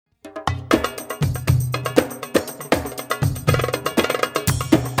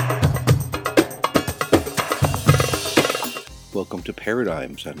welcome to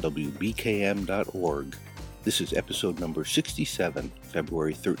Paradigms on WBKM.org. This is episode number 67,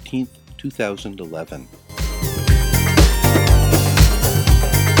 February 13th, 2011.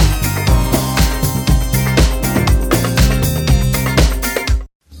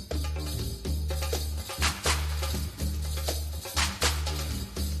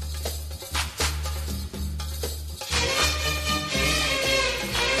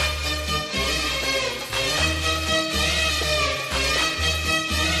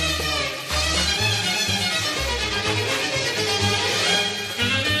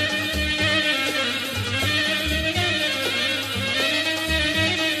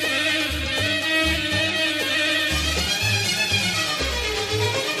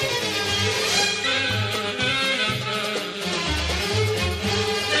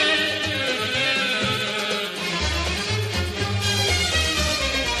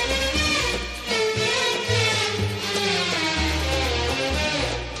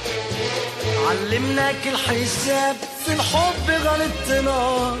 علمناك الحساب في الحب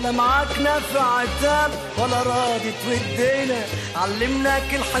غلطنا، لا معاك نافع عتاب ولا راضي تودينا.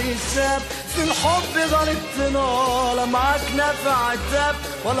 علمناك الحساب في الحب غلطنا، لا معاك نافع عتاب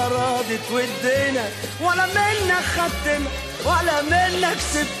ولا راضي تودينا. ولا منك خدتنا ولا منك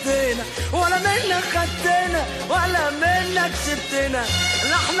سبتنا، ولا منك خدتنا ولا منك سبتنا.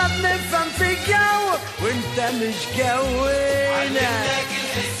 لا احنا بنفهم في الجو وانت مش جونا. علمناك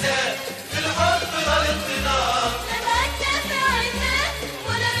الحساب في الحب غلطنا، لا معاك نافع عتاب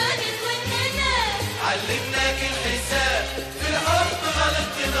ولا راضي تودينا. علمناك الحساب في الحب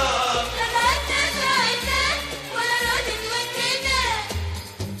غلطنا، لا معاك نافع عتاب ولا راضي تودينا.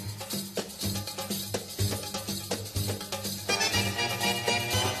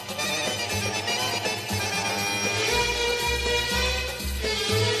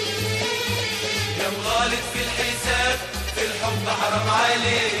 يا مغالط في الحساب في الحب حرام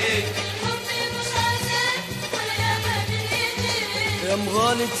عليك. الحب مش عذاب ولا لعبة من ايديك. يا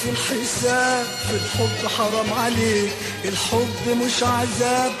مغالط في الحساب في الحب حرام عليك. الحب مش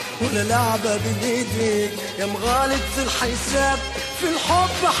عذاب ولا لعبة بين ايديك. يا مغالط في الحساب في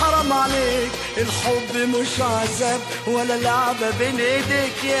الحب حرام عليك. الحب مش عذاب ولا لعبة بين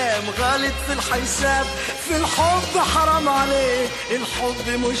ايديك. يا مغالط في الحساب في الحب حرام عليك. الحب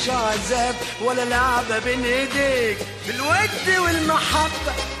مش عذاب ولا لعبة بين ايديك. بالود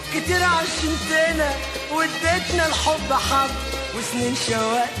والمحبة كتير عشمتنا واديتنا الحب حب وسنين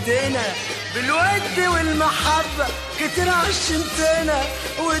شوقتنا. بالود والمحبة كتير عشمتنا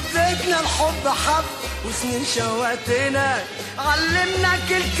واديتنا الحب حب وسنين شوقتنا.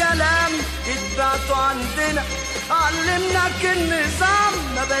 علمناك الكلام اتبعته عندنا، علمناك النظام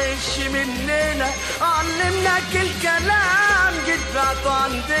ما بقيش مننا. علمناك الكلام اتبعته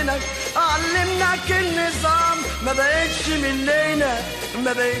عندنا، علمناك النظام ما بقيش مننا،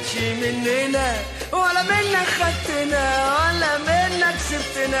 ما بقيش مننا. ولا منك خدتنا ولا منك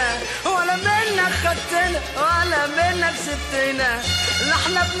سبتنا، ولا منك خدتنا ولا منك سبتنا. لا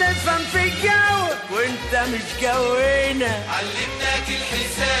احنا بنفهم في الجو وانت مش جونا. علمناك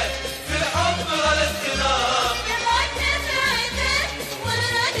الحساب في الحب غلطنا، لا معاك نافع عتاب ولا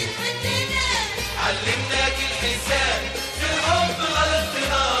راضي تودينا. علمناك الحساب في الحب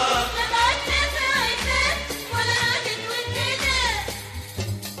غلطنا. لا معاك نافع عتاب ولا راضي تودينا.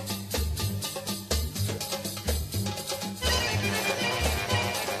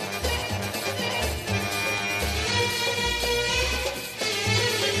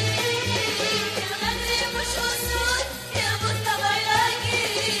 الغدر مش أصول يا أبو الطبع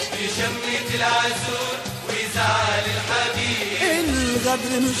العجيب. بشمة العسول ويزعل الحبيب.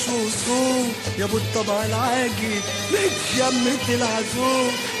 الغدر مش وصول يا ابو الطبع العاجب، بتجمد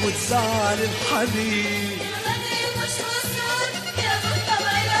العزوم وتزعل الحبيب. الغدر مش أصول يا أبو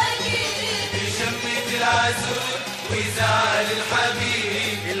الطبع العجيب. بشمة العسول ويزعل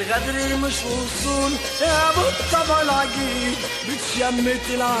الحبيب. الغدر مش وصول يا ابو الطبع العجيب، بتشمت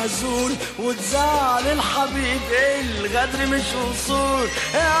العزول وتزعل الحبيب. الغدر مش وصول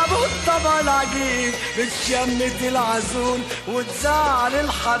يا ابو الطبع العجيب، بتشمت العزول وتزعل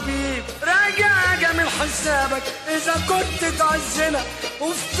الحبيب. راجع جميل حسابك اذا كنت تعزنا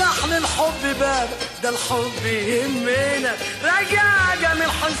وافتح للحب بابك، ده الحب يهمنا. راجع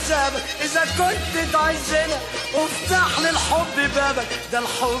جميل حسابك اذا كنت تعزنا وافتح للحب بابك، ده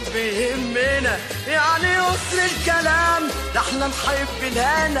الحب يهمنا. يعني يسر الكلام ده احنا نحب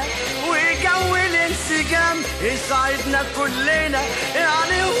الهنا وجو الانسجام يسعدنا كلنا.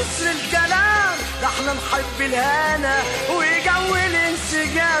 يعني يسر الكلام ده احنا نحب الهنا وجو الانسجام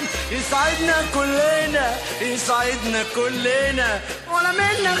انسجام يسعدنا كلنا يسعدنا كلنا ولا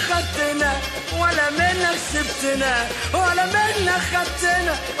منك خدتنا ولا منك سبتنا ولا منك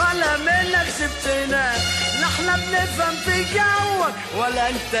خدتنا ولا منك سبتنا نحنا بنفهم في جوك ولا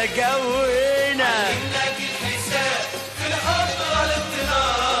انت جونا علمناك الحساب في الحب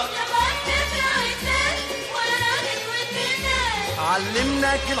غلطنا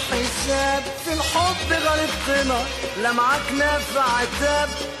علمناك الحساب في الحب غلطنا لا معاك نافع عتاب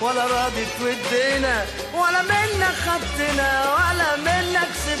ولا راضي تودينا ولا منك خدتنا ولا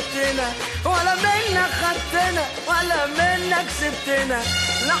منك سبتنا ولا منك خدتنا ولا منك سبتنا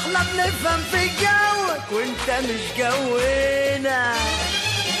لا احنا بنفهم في جوك وانت مش جونا.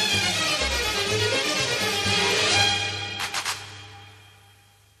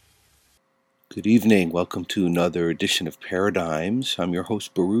 Good evening. Welcome to another edition of Paradigms. I'm your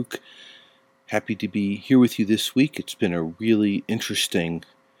host, Baruch. Happy to be here with you this week. It's been a really interesting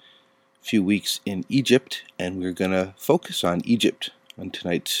few weeks in Egypt, and we're going to focus on Egypt on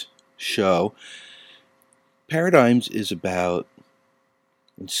tonight's show. Paradigms is about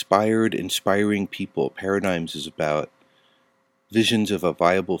inspiring people. Paradigms is about visions of a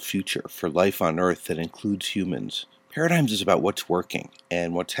viable future for life on Earth that includes humans. Paradigms is about what's working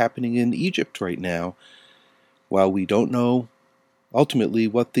and what's happening in Egypt right now. While we don't know ultimately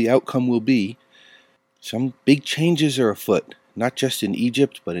what the outcome will be, some big changes are afoot, not just in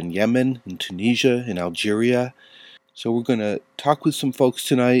Egypt, but in Yemen, in Tunisia, in Algeria. So we're going to talk with some folks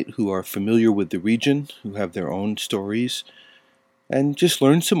tonight who are familiar with the region, who have their own stories, and just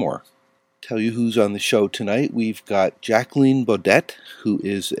learn some more. Tell you who's on the show tonight. We've got Jacqueline Baudet, who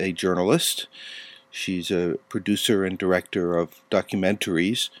is a journalist. She's a producer and director of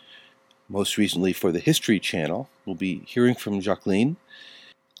documentaries, most recently for the History Channel. We'll be hearing from Jacqueline.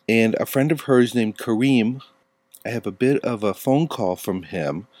 And a friend of hers named Kareem, I have a bit of a phone call from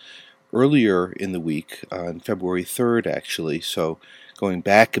him earlier in the week, on February 3rd actually, so going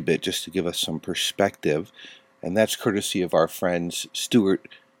back a bit just to give us some perspective. And that's courtesy of our friends Stuart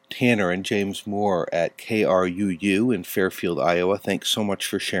Tanner and James Moore at KRUU in Fairfield, Iowa. Thanks so much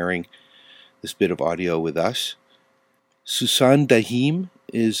for sharing this bit of audio with us. Susan Dahim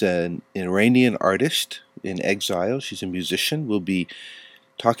is an Iranian artist in exile. She's a musician. We'll be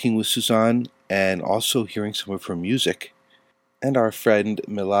talking with Susan and also hearing some of her music. And our friend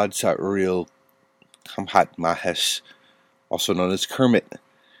Milad Sa'uriel Kamhat Mahes, also known as Kermit,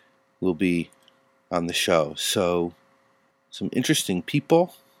 will be on the show. So, some interesting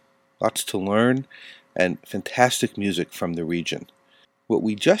people, lots to learn, and fantastic music from the region. What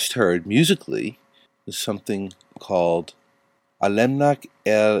we just heard musically is something called Alemnak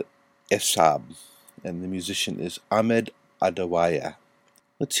El Esab, and the musician is Ahmed Adawaya.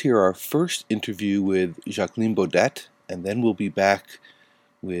 Let's hear our first interview with Jacqueline Baudet, and then we'll be back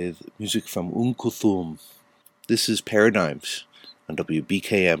with music from Kulthum. This is Paradigms on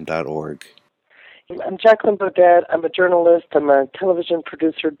WBKM.org. I'm Jacqueline Baudet. I'm a journalist. I'm a television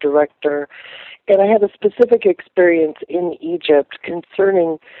producer, director, and I had a specific experience in Egypt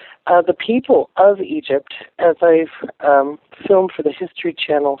concerning the people of Egypt as I've filmed for the History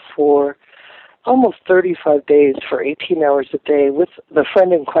Channel for almost 35 days for 18 hours a day with the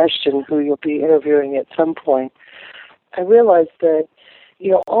friend in question who you'll be interviewing at some point. I realized that,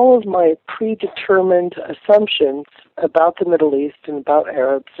 all of my predetermined assumptions about the Middle East and about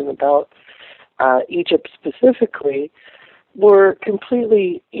Arabs and about Egypt specifically were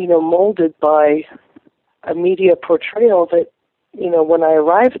completely, molded by a media portrayal that, when I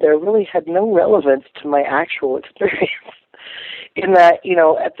arrived there really had no relevance to my actual experience. In that,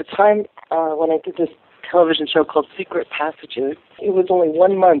 at the time when I did this television show called Secret Passages, it was only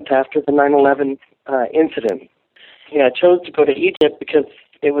 1 month after the 9/11 incident. I chose to go to Egypt because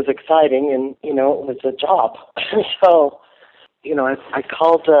it was exciting and, it was a job. So, I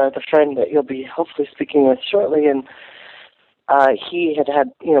called the friend that you'll be hopefully speaking with shortly, and he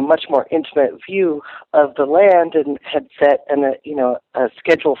had much more intimate view of the land and had set a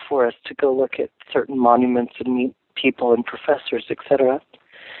schedule for us to go look at certain monuments and meet people and professors, etc.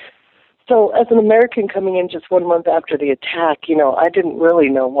 So as an American coming in just 1 month after the attack, I didn't really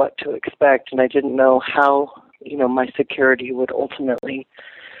know what to expect, and I didn't know how, my security would ultimately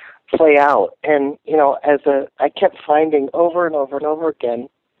play out. And, I kept finding over and over and over again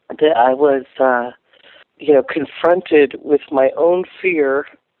that I was, confronted with my own fear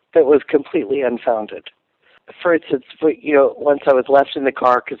that was completely unfounded. For instance, once I was left in the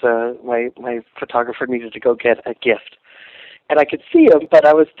car because my photographer needed to go get a gift. And I could see him, but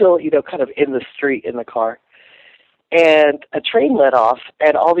I was still, kind of in the street in the car. And a train let off,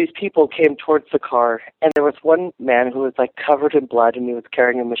 and all these people came towards the car, and there was one man who was like covered in blood, and he was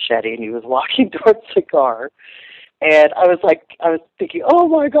carrying a machete, and he was walking towards the car. And I was thinking, oh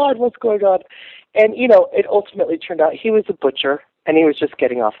my God, what's going on? And, it ultimately turned out he was a butcher, and he was just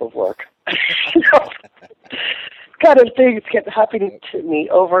getting off of work. Kind of things kept happening to me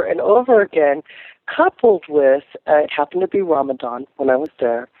over and over again, coupled with, it happened to be Ramadan when I was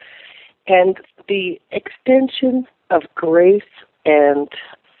there, and the extension of grace and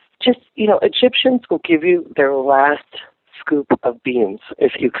just, Egyptians will give you their last scoop of beans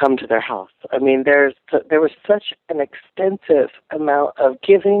if you come to their house. I mean, there was such an extensive amount of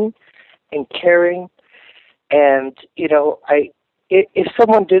giving and caring, and, if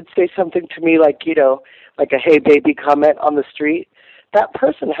someone did say something to me like a hey baby comment on the street, that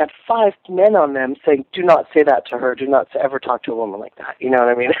person had 5 men on them saying, do not say that to her, do not ever talk to a woman like that. You know what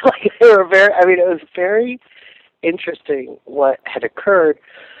I mean? Like they were it was very interesting what had occurred.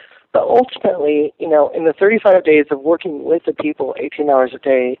 But ultimately, in the 35 days of working with the people 18 hours a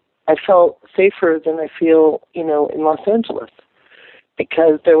day, I felt safer than I feel, in Los Angeles,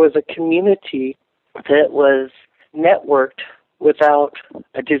 because there was a community that was networked without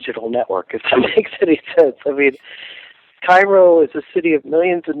a digital network, if that makes any sense. I mean, Cairo is a city of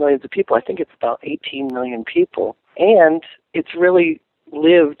millions and millions of people. I think it's about 18 million people. And it's really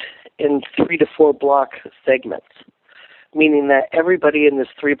lived in 3 to 4 block segments, meaning that everybody in this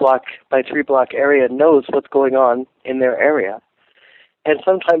 3 block by 3 block area knows what's going on in their area. And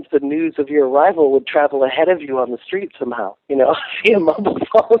sometimes the news of your arrival would travel ahead of you on the street somehow, via mobile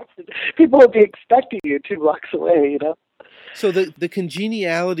phones. People would be expecting you 2 blocks away, So the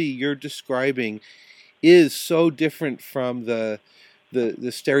congeniality you're describing is so different from the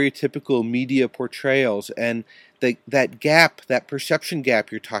stereotypical media portrayals, and that gap, that perception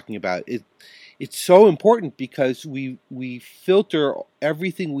gap you're talking about, it's so important because we filter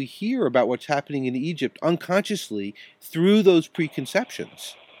everything we hear about what's happening in Egypt unconsciously through those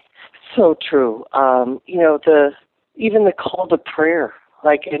preconceptions. So true. Even the call to prayer.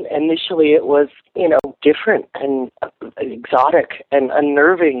 Like initially it was, different and exotic and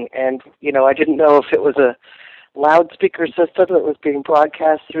unnerving, and, I didn't know if it was a loudspeaker system that was being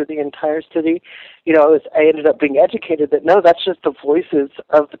broadcast through the entire city. I ended up being educated that, no, that's just the voices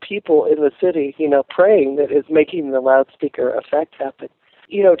of the people in the city, praying, that is making the loudspeaker effect happen.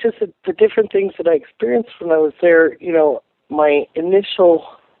 Just the different things that I experienced when I was there, my initial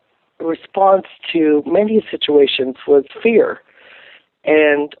response to many situations was fear.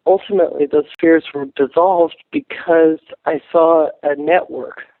 And ultimately, those fears were dissolved because I saw a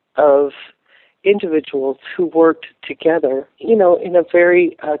network of individuals who worked together, in a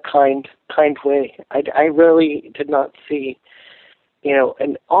very kind way. I really did not see,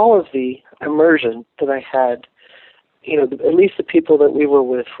 and all of the immersion that I had, at least the people that we were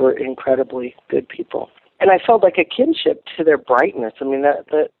with were incredibly good people. And I felt like a kinship to their brightness. I mean,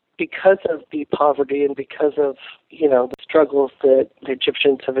 that because of the poverty and because of, the struggles that the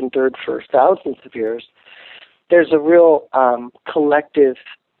Egyptians have endured for thousands of years, there's a real collective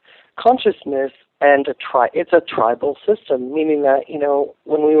consciousness, and it's a tribal system, meaning that,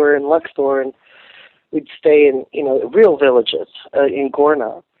 when we were in Luxor and we'd stay in, real villages in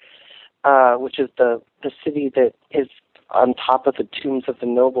Gorna, which is the city that is on top of the tombs of the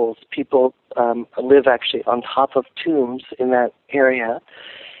nobles. People live actually on top of tombs in that area,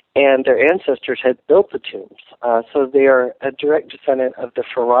 and their ancestors had built the tombs. So they are a direct descendant of the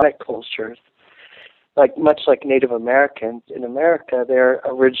pharaonic cultures. Much like Native Americans in America, they're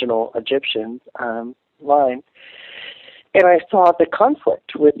original Egyptian line. And I saw the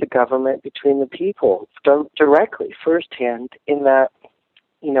conflict with the government between the people directly, firsthand, in that,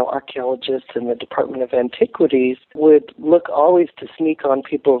 archaeologists in the Department of Antiquities would look always to sneak on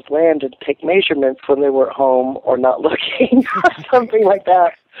people's land and take measurements when they were at home or not looking, or something like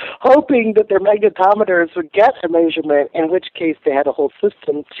that, hoping that their magnetometers would get a measurement, in which case they had a whole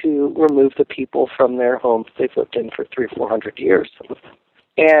system to remove the people from their homes they've lived in for 300 or 400 years.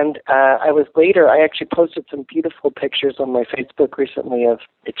 And I actually posted some beautiful pictures on my Facebook recently of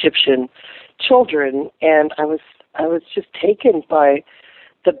Egyptian children, and I was just taken by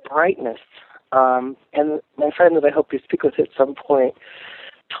the brightness. And my friend that I hope you speak with at some point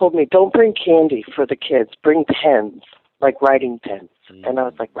told me, don't bring candy for the kids, bring pens, like writing pens. And I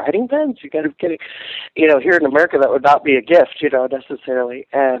was like, writing pens? You got to get it. Here in America, that would not be a gift, necessarily.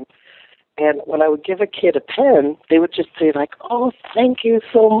 And when I would give a kid a pen, they would just say like, oh, thank you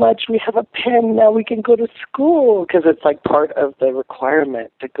so much. We have a pen. Now we can go to school. Because it's like part of the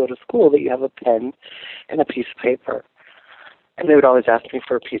requirement to go to school that you have a pen and a piece of paper. And they would always ask me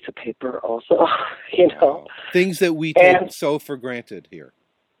for a piece of paper also, you know. Wow. Things that we take so for granted here.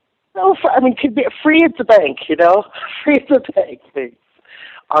 No, could be free at the bank, you know. Free at the bank things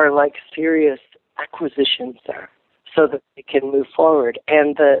are like serious acquisitions there, so that they can move forward.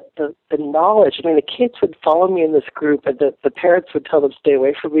 And the knowledge, the kids would follow me in this group, and the parents would tell them, stay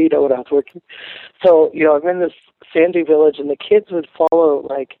away from me, when I was working. So, I'm in this sandy village, and the kids would follow,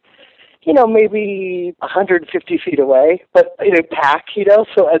 maybe 150 feet away, but in a pack,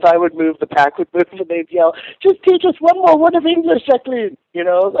 so as I would move, the pack would move, and they'd yell, just teach us one more word of English, Jacqueline,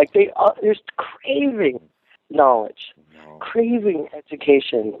 they're craving knowledge, craving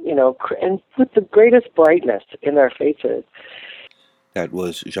education, and with the greatest brightness in their faces. That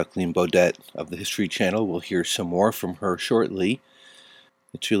was Jacqueline Baudet of the History Channel. We'll hear some more from her shortly.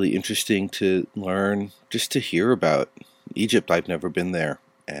 It's really interesting to learn, just to hear about Egypt. I've never been there,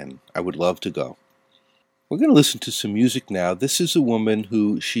 and I would love to go. We're going to listen to some music now. This is a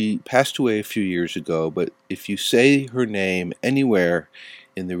woman she passed away a few years ago, but if you say her name anywhere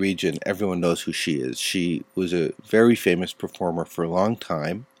in the region, everyone knows who she is. She was a very famous performer for a long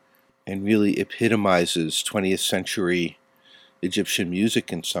time and really epitomizes 20th century Egyptian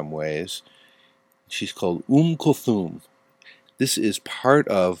music in some ways. She's called Kulthum. This is part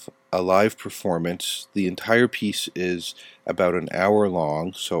of a live performance. The entire piece is about an hour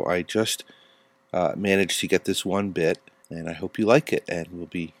long, so I just managed to get this one bit, and I hope you like it. And we'll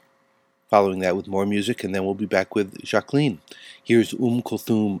be following that with more music, and then we'll be back with Jacqueline. Here's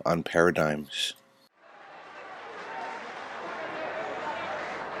Kulthum on Paradigms.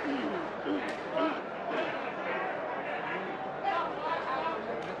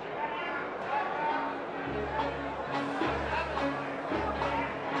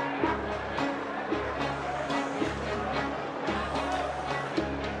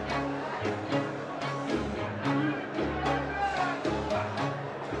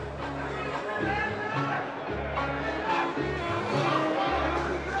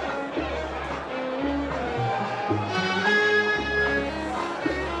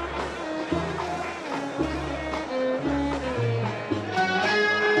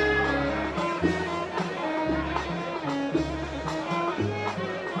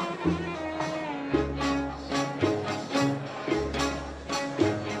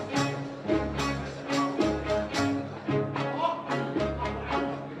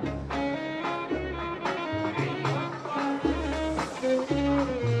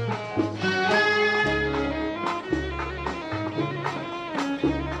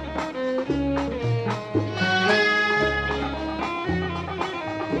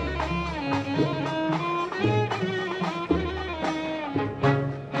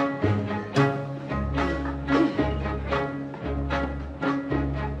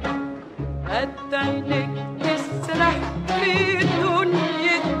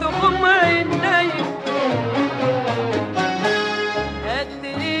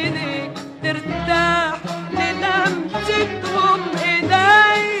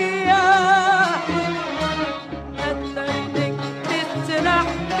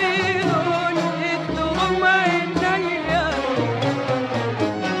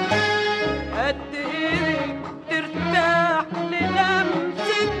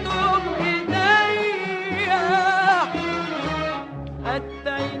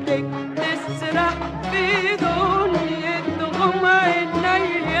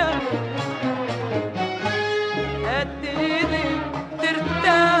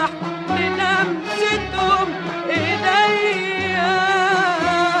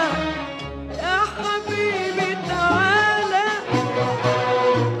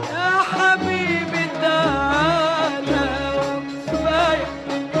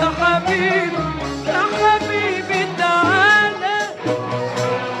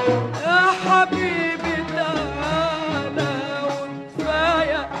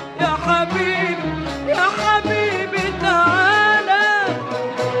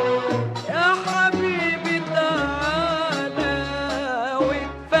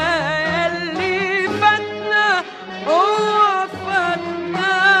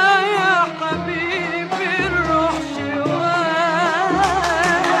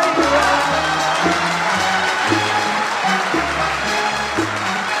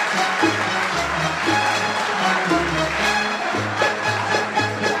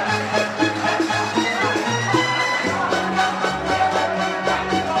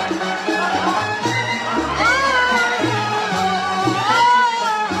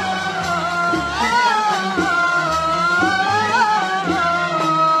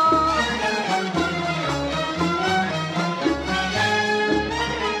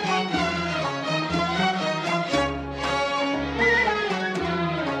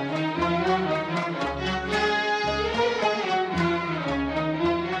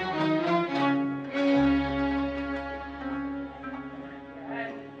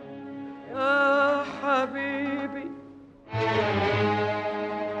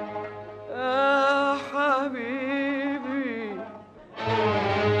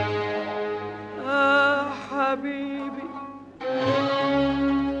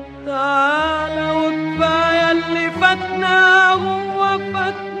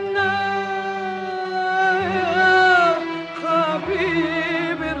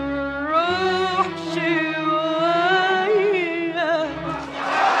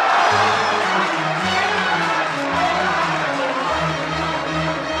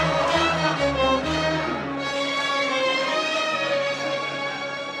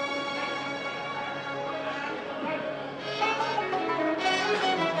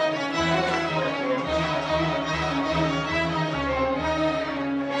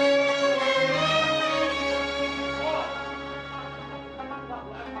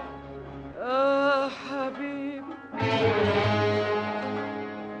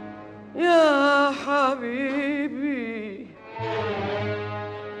 حبيبي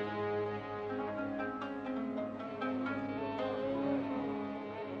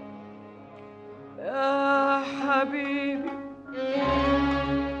يا حبيبي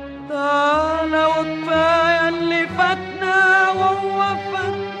تعالى وكفاية اللي فاتنا وهو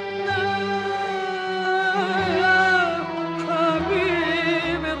فاتنا يا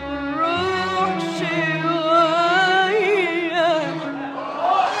حبيبي الروح شوية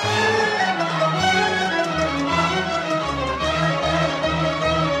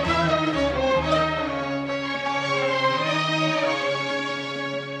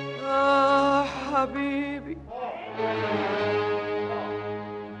يا حبيبي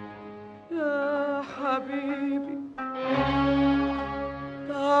يا حبيبي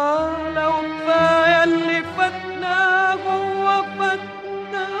تعالى وكفاية اللي فاتنا هو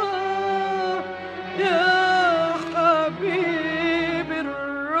فاتنا يا حبيبي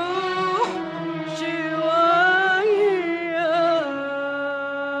الروح شوية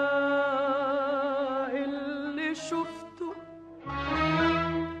اللي شفته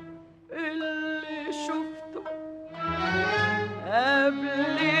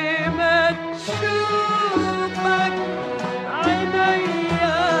قبل ما تشوفك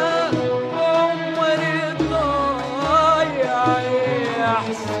عينيا عمري ضايع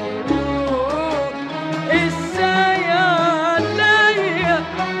يحسبوك ازاي عليا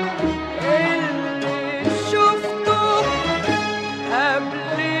اللي شفته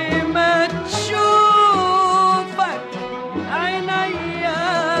قبل ما تشوفك عينيا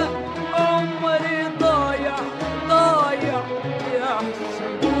عمري ضايع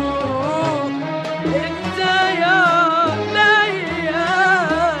يحسبوك ازاي عليا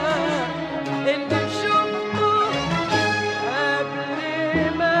اللي شفته قبل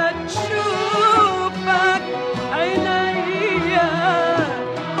ما تشوفك عينيا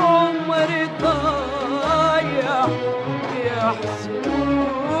عمري ضايع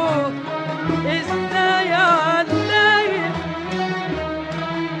يحسبوك ازاي عليا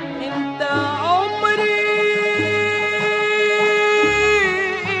انت عمري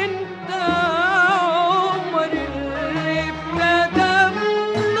اللي ابتدى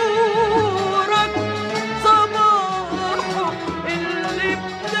بنورك صباحه اللي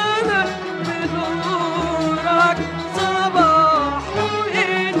ابتدى بنورك صباحه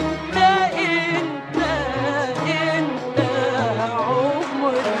انت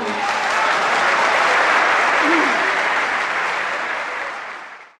عمري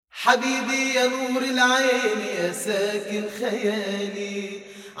حبيبي يا نور العين يا ساكن خيالي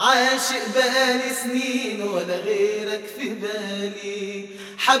عاشق بقالي سنين ولا غيرك في بالي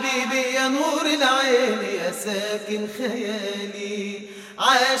حبيبي يا نور العين يا ساكن خيالي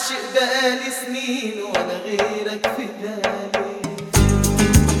عاشق بقالي سنين ولا غيرك في بالي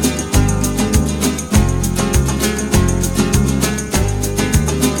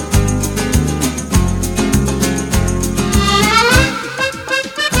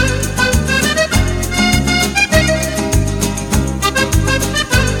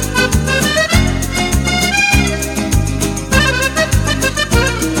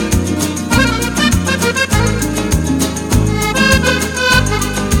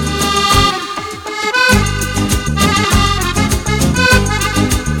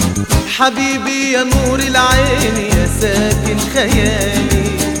حبيبي يا نور العين يا ساكن خيالي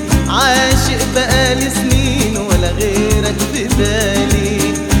عاشق بقالي سنين ولا غيرك في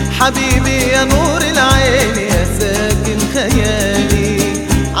بالي حبيبي يا نور العين يا ساكن خيالي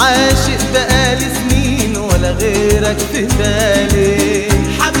عاشق بقالي سنين ولا غيرك في بالي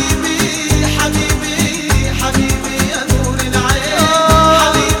حبيبي حبيبي حبيبي يا نور العين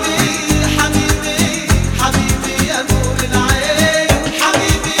حبيبي حبيبي حبيبي يا نور العين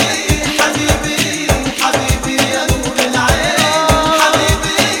حبيبي حبيبي حبيبي يا نور العين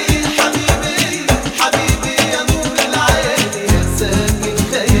حبيبي حبيبي حبيبي يا نور العين يا ساكن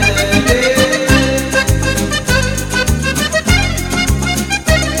خيالي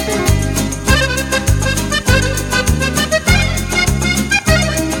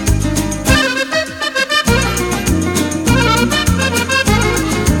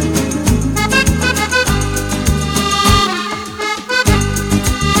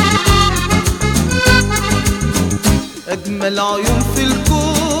أجمل عيون في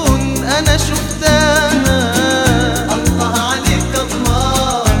الكون أنا شفتها الله عليك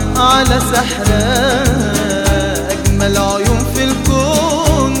الله على سحرها أجمل عيون في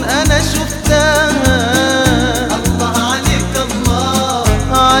الكون أنا شفتها الله عليك الله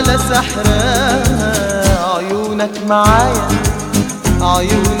على سحرها عيونك معايا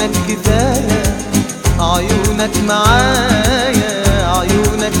عيونك كفاية عيونك معايا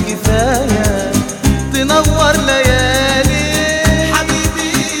عيونك كفاية نور ليالي.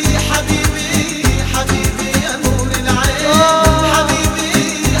 حبيبي حبيبي حبيبي يا نور العين. حبيبي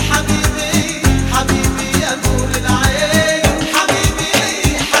حبيبي حبيبي يا نور العين. حبيبي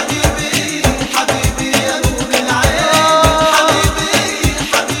حبيبي حبيبي يا نور العين. حبيبي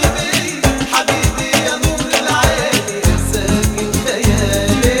حبيبي يا نور العين. يا ساكن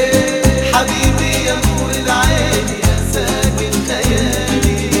خيالي. حبيبي يا نور العين يا ساكن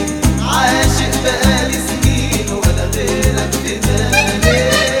خيالي. عاشق بقالي سنين ولا غيرك في بالي.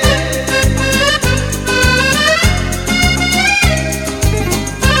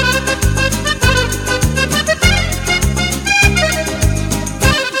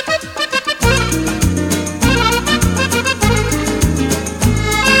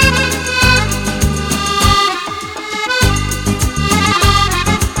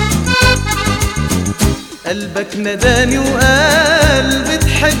 قلبك نداني وقال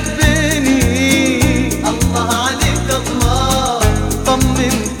بتحبني. الله عليك الله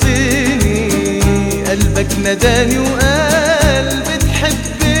طمنتني. قلبك نداني وقال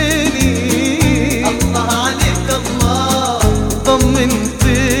بتحبني. الله عليك الله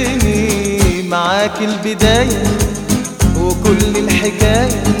طمنتني. معاك البداية وكل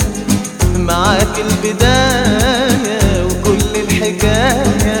الحكاية. معاك البداية وكل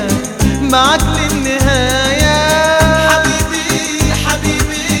الحكاية. معاك للنهاية. حبيبي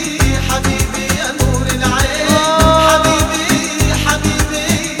حبيبي حبيبي يا نور العين. حبيبي حبيبي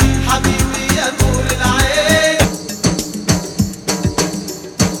حبيبي يا نور العين.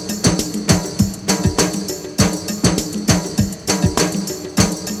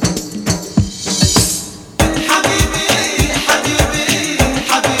 حبيبي حبيبي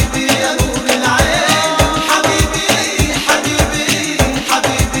حبيبي يا نور العين. حبيبي حبيبي حبيبي يا نور العين. حبيبي حبيبي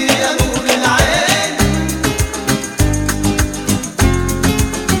حبيبي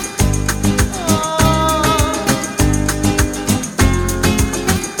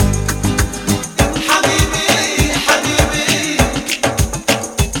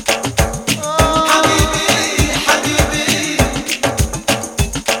حبيبي حبيبي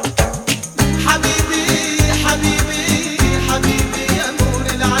حبيبي حبيبي يا نور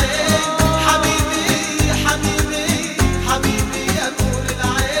العين. حبيبي حبيبي حبيبي يا نور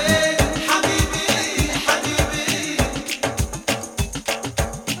العين. حبيبي حبيبي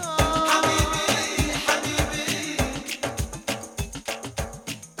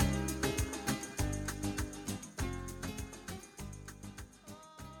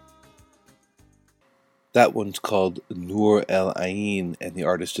That one's called Noor El Ain, and the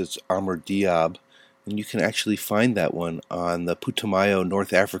artist is Amr Diab. And you can actually find that one on the Putumayo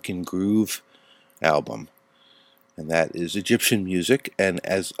North African Groove album. And that is Egyptian music. And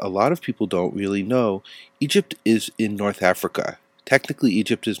as a lot of people don't really know, Egypt is in North Africa. Technically,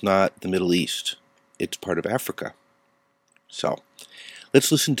 Egypt is not the Middle East. It's part of Africa. So,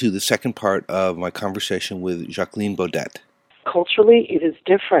 let's listen to the second part of my conversation with Jacqueline Baudet. Culturally, it is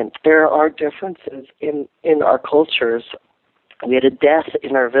different. There are differences in our cultures. We had a death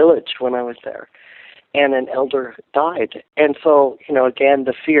in our village when I was there, and an elder died. And so, again,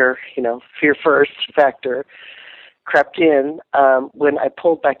 the fear first factor crept in when I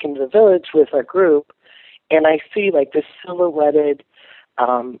pulled back into the village with our group, and I see like this silhouetted,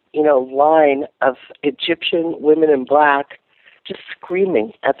 line of Egyptian women in black just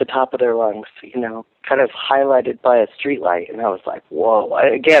screaming at the top of their lungs, kind of highlighted by a streetlight. And I was like, whoa.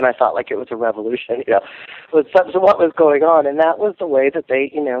 Again, I thought like it was a revolution, was what was going on. And that was the way that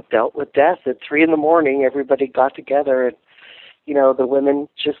they, dealt with death. At 3 a.m, everybody got together and, the women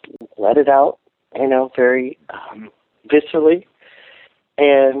just let it out, very viscerally.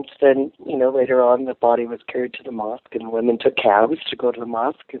 And then, later on, the body was carried to the mosque, and the women took cabs to go to the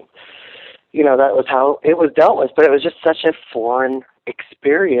mosque. And, that was how it was dealt with. But it was just such a foreign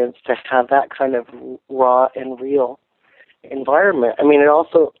experience to have that kind of raw and real environment. I mean, it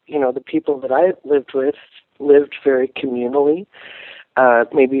also, the people that I lived with lived very communally,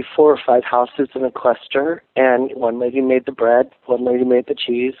 maybe 4 or 5 houses in a cluster, and one lady made the bread, one lady made the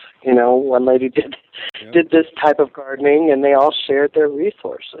cheese, one lady did this type of gardening, and they all shared their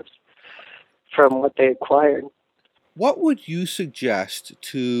resources from what they acquired. What would you suggest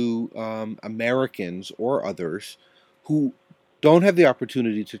to Americans or others who don't have the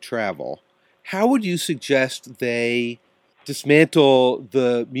opportunity to travel? How would you suggest they dismantle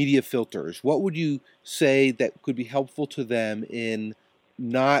the media filters? What would you say that could be helpful to them in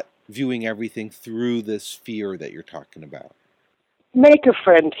not viewing everything through this fear that you're talking about? Make a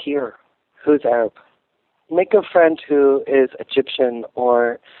friend here who's Arab. Make a friend who is Egyptian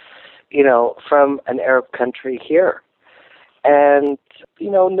or, from an Arab country here. And,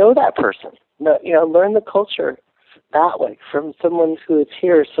 know that person. learn the culture that way from someone who is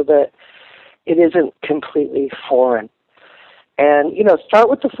here so that it isn't completely foreign. And, start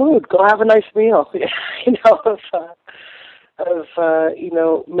with the food. Go have a nice meal, of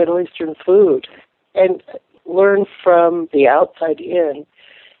Middle Eastern food. And learn from the outside in.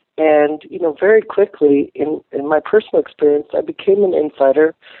 And, very quickly, in my personal experience, I became an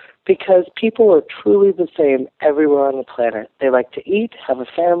insider because people are truly the same everywhere on the planet. They like to eat, have a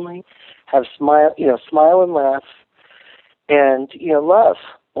family, smile and laugh, and, love,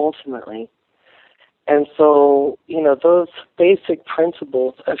 ultimately. And so, those basic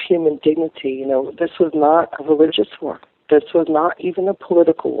principles of human dignity, this was not a religious war. This was not even a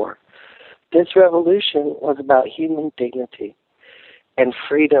political war. This revolution was about human dignity and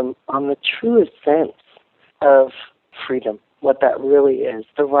freedom on the truest sense of freedom, what that really is,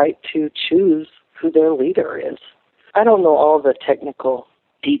 the right to choose who their leader is. I don't know all the technical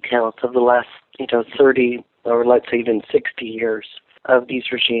details of the last, 30 or let's say even 60 years of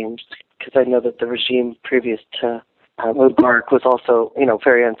these regimes, because I know that the regime previous to Mubarak was also,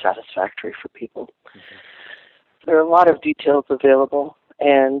 very unsatisfactory for people. Mm-hmm. There are a lot of details available,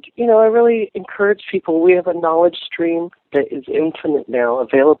 and, I really encourage people. We have a knowledge stream that is infinite now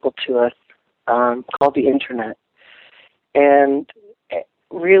available to us called the Internet. And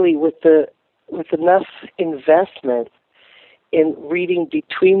really with enough investment in reading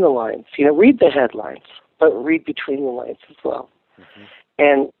between the lines, read the headlines, but read between the lines as well. Mm-hmm.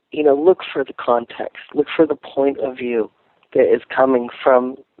 And, look for the context, look for the point of view that is coming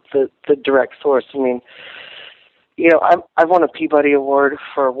from the direct source. I mean, I've won a Peabody Award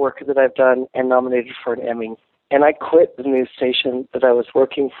for work that I've done and nominated for an Emmy. And I quit the news station that I was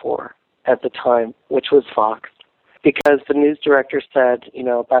working for at the time, which was Fox, because the news director said,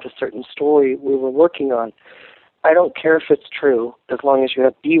 about a certain story we were working on, I don't care if it's true as long as you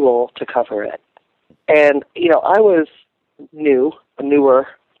have B-roll to cover it. And, I was a newer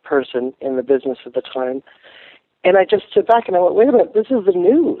person in the business at the time, and I just stood back and I went, wait a minute, this is the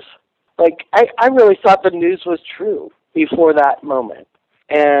news. Like, I really thought the news was true before that moment.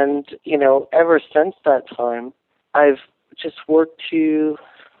 And, ever since that time, I've just worked to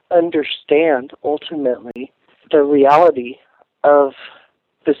understand, ultimately, the reality of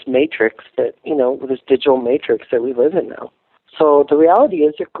this matrix that, this digital matrix that we live in now. So the reality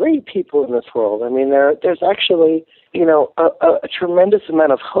is there are great people in this world. I mean, there's actually, a tremendous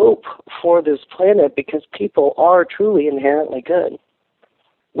amount of hope for this planet because people are truly inherently good.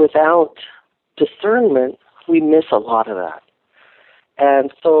 Without discernment, we miss a lot of that.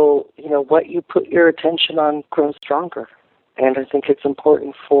 And so, what you put your attention on grows stronger. And I think it's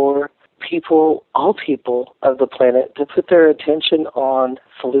important for people, all people of the planet, to put their attention on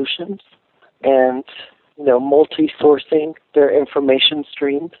solutions and, multi-sourcing their information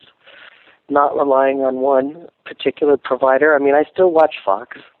streams, not relying on one particular provider. I mean, I still watch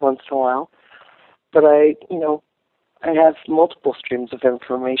Fox once in a while, but I have multiple streams of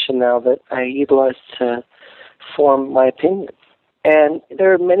information now that I utilize to form my opinion. And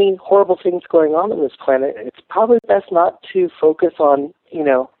there are many horrible things going on this planet. It's probably best not to focus on,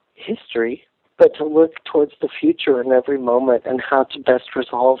 history, but to look towards the future in every moment and how to best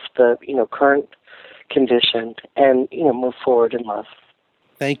resolve the, current condition and, move forward in love.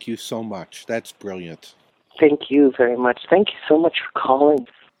 Thank you so much. That's brilliant. Thank you very much. Thank you so much for calling.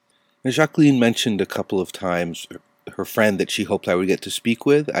 Now, Jacqueline mentioned a couple of times her friend that she hoped I would get to speak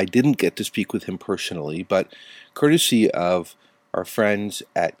with. I didn't get to speak with him personally, but courtesy of our friends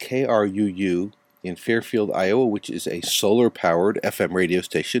at KRUU in Fairfield, Iowa, which is a solar-powered FM radio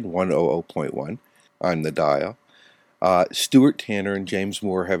station, 100.1 on the dial, Stuart Tanner and James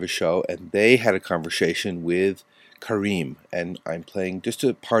Moore have a show, and they had a conversation with Kareem, and I'm playing just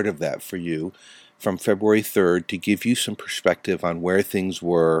a part of that for you from February 3rd to give you some perspective on where things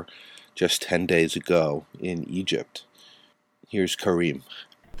were just 10 days ago in Egypt. Here's Kareem.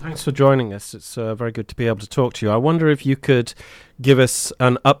 Thanks for joining us. It's very good to be able to talk to you. I wonder if you could give us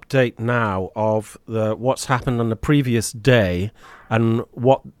an update now of what's happened on the previous day and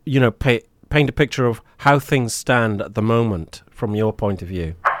what, paint a picture of how things stand at the moment from your point of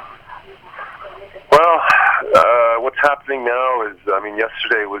view. Well, what's happening now is,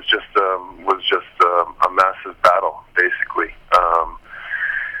 yesterday was just a massive battle, basically.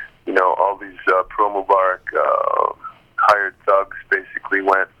 All these pro-Mubarak hired thugs basically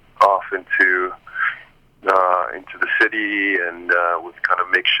went off into the city and with kind of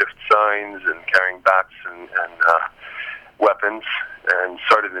makeshift signs and carrying bats and weapons, and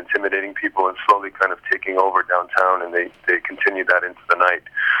started intimidating people and slowly kind of taking over downtown, and they continued that into the night.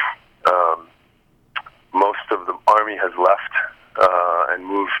 Most of the army has left and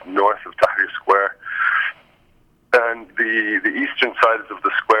move north of Tahrir Square. And the eastern sides of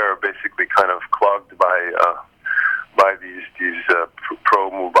the square are basically kind of clogged by these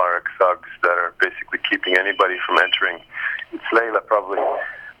pro-Mubarak thugs that are basically keeping anybody from entering. It's Layla probably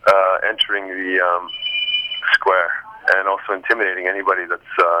entering the square, and also intimidating anybody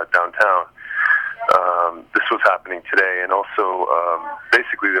that's downtown. This was happening today, and also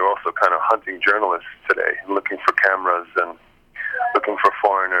basically they're also kind of hunting journalists today, looking for cameras and looking for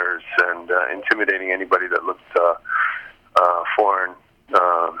foreigners and intimidating anybody that looked foreign.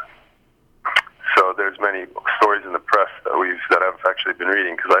 So there's many stories in the press that I've actually been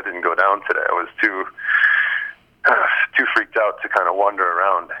reading, because I didn't go down today. I was too freaked out to kind of wander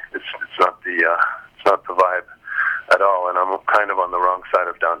around. It's not the vibe at all, and I'm kind of on the wrong side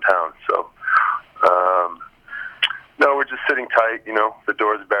of downtown. So no, we're just sitting tight. The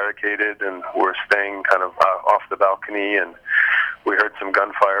door's barricaded, and we're staying kind of off the balcony. And we heard some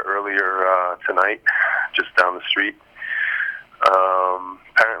gunfire earlier tonight, just down the street.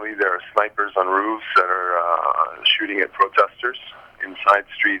 Apparently there are snipers on roofs that are shooting at protesters in side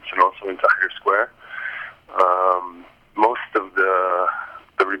streets and also in Tahrir Square. Most of the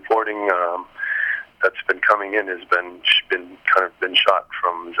reporting that's been coming in has been shot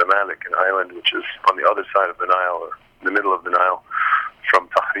from Zamalek, an island which is on the other side of the Nile, or in the middle of the Nile, from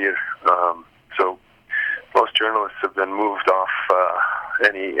Tahrir. So most journalists have been moved off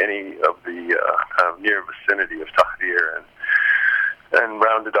any of the kind of near vicinity of Tahrir and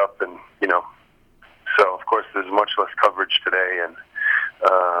rounded up, and so of course there's much less coverage today. And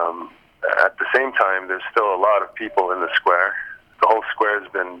at the same time, there's still a lot of people in the square. The whole square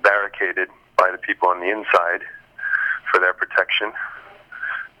has been barricaded by the people on the inside for their protection.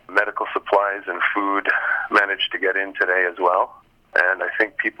 Medical supplies and food managed to get in today as well, and I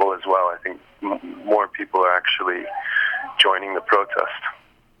think people as well. I think more people are actually joining the protest.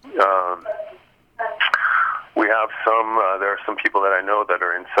 We have there are some people that I know that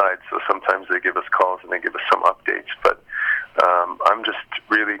are inside, so sometimes they give us calls and they give us some updates, but I'm just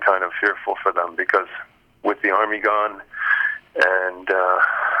really kind of fearful for them, because with the army gone and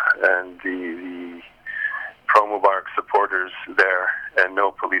the pro-Mubarak supporters there and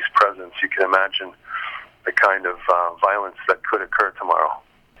no police presence, you can imagine the kind of violence that could occur tomorrow.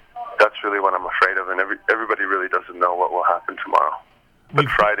 That's really what I'm afraid of, and everybody really doesn't know what will happen tomorrow. But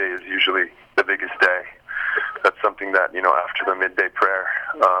Friday is usually the biggest day. That's something that, after the midday prayer,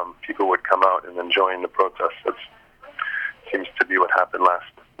 people would come out and then join the protest. That seems to be what happened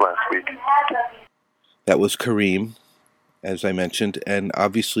last week. That was Kareem, as I mentioned, and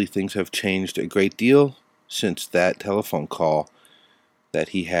obviously things have changed a great deal since that telephone call that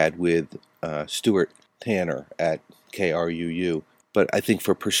he had with Stuart Tanner at KRUU. But I think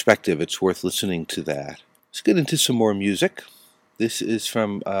for perspective, it's worth listening to that. Let's get into some more music. This is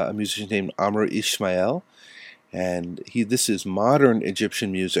from a musician named Amr Ismail, and this is modern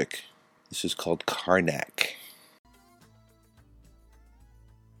Egyptian music. This is called Karnak.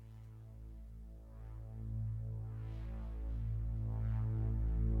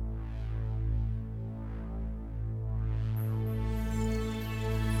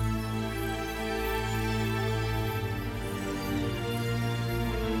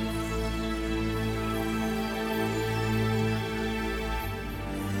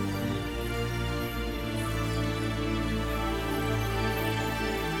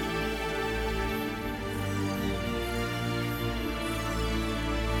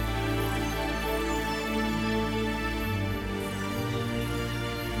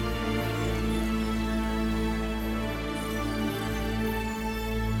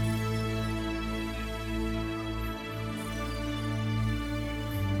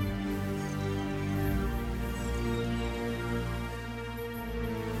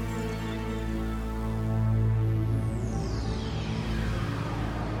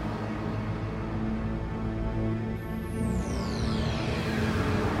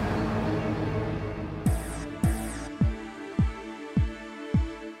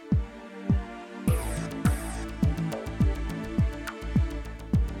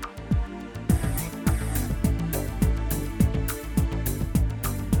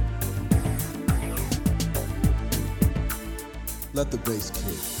 Let the bass kick.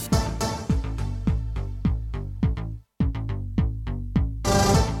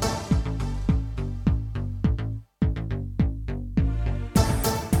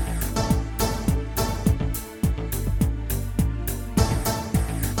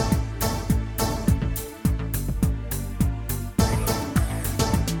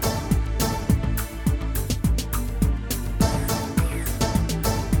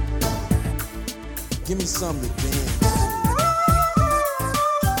 Give me something to dance to.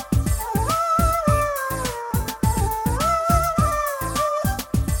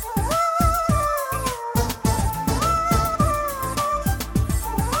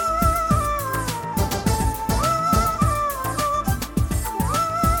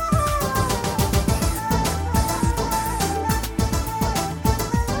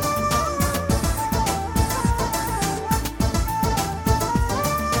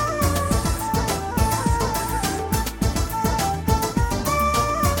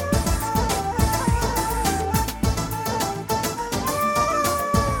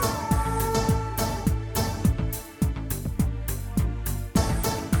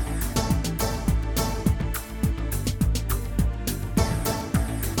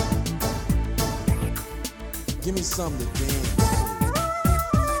 Give me something to dance to.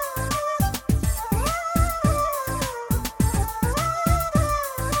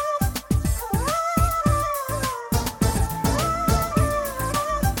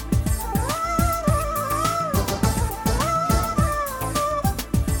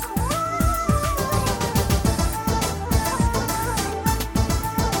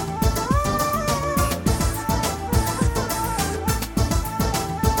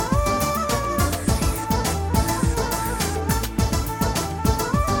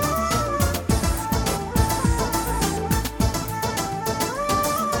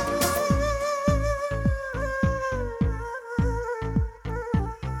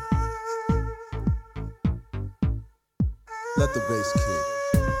 Let the bass kick.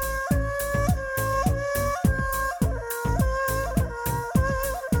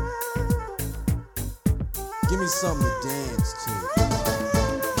 Give me something to dance to.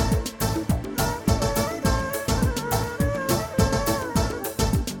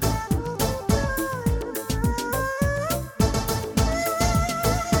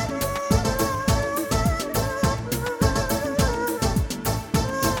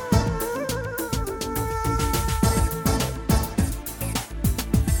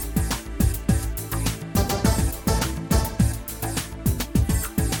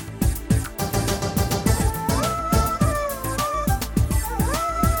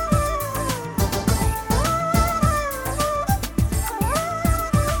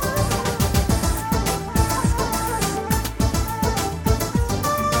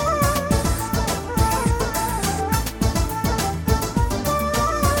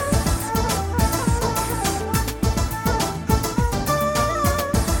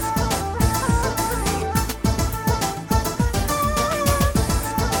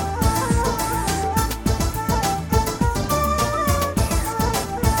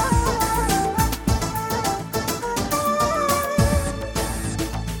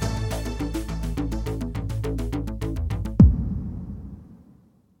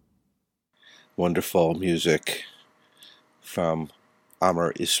 Wonderful music from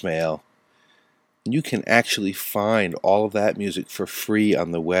Amr Ismail. And you can actually find all of that music for free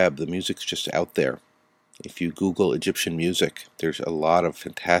on the web. The music's just out there. If you Google Egyptian music, there's a lot of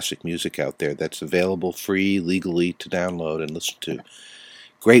fantastic music out there that's available free, legally to download and listen to.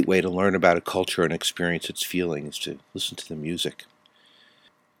 Great way to learn about a culture and experience its feelings, to listen to the music.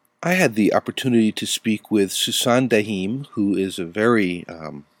 I had the opportunity to speak with Susan Dahim, who is a very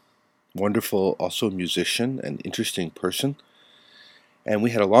wonderful, also musician, and interesting person. And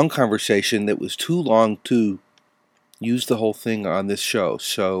we had a long conversation that was too long to use the whole thing on this show.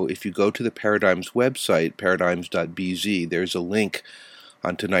 So if you go to the Paradigms website, paradigms.bz, there's a link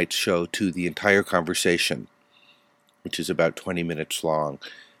on tonight's show to the entire conversation, which is about 20 minutes long.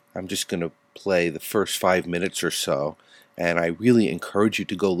 I'm just going to play the first 5 minutes or so, and I really encourage you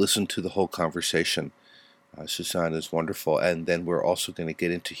to go listen to the whole conversation. Susan is wonderful, and then we're also going to get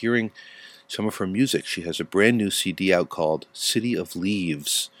into hearing some of her music. She has a brand new CD out called City of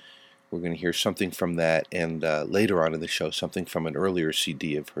Leaves. We're going to hear something from that, and later on in the show, something from an earlier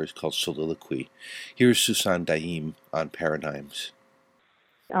CD of hers called Soliloquy. Here's Susan Dahim on Paradigms.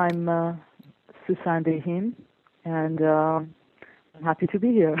 I'm Susan Dahim, and I'm happy to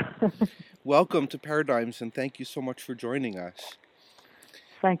be here. Welcome to Paradigms, and thank you so much for joining us.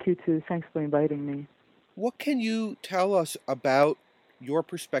 Thank you, too. Thanks for inviting me. What can you tell us about your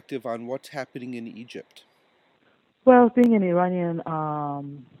perspective on what's happening in Egypt? Well, being an Iranian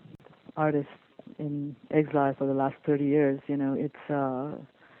artist in exile for the last 30 years, it's a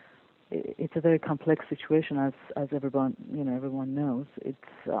very complex situation, as everyone knows. It's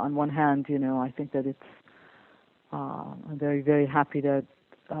on one hand, I think that it's I'm very, very happy that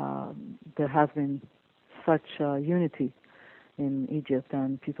there has been such unity in Egypt,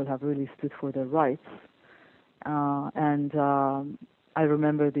 and people have really stood for their rights. And I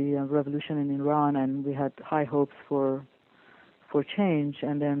remember the revolution in Iran, and we had high hopes for change,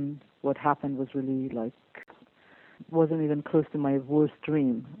 and then what happened was really wasn't even close to my worst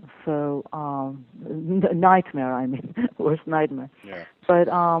dream. So nightmare, worst nightmare. Yeah. But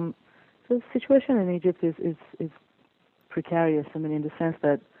the situation in Egypt is precarious. I mean, in the sense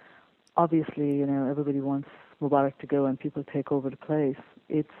that obviously, everybody wants Mubarak to go and people take over the place.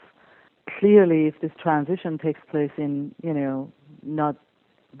 It's clearly, if this transition takes place in, not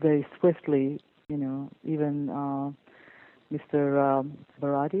very swiftly, even Mr.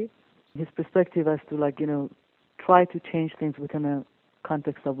 Baradi, his perspective as to try to change things within a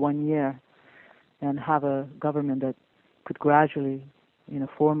context of 1 year and have a government that could gradually,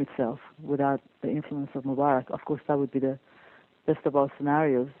 form itself without the influence of Mubarak. Of course, that would be the best of all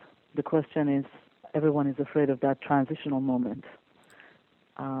scenarios. The question is, everyone is afraid of that transitional moment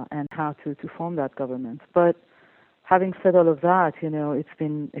and how to form that government. But having said all of that, it's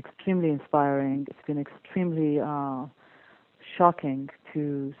been extremely inspiring. It's been extremely shocking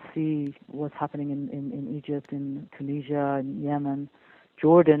to see what's happening in Egypt, in Tunisia, in Yemen,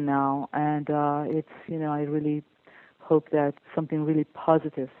 Jordan now. And it's, I really hope that something really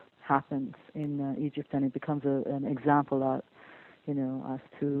positive happens in Egypt, and it becomes an example as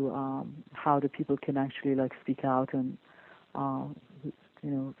to how the people can actually speak out and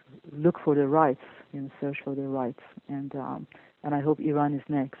look for their rights, search for their rights, and I hope Iran is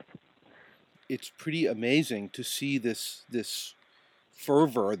next. It's pretty amazing to see this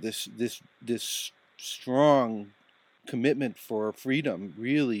fervor, this strong commitment for freedom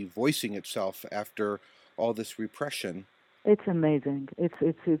really voicing itself after all this repression. It's amazing.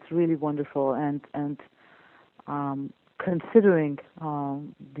 It's really wonderful, and considering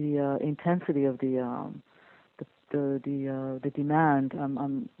the intensity of the demand,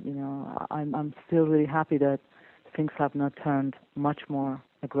 I'm still really happy that things have not turned much more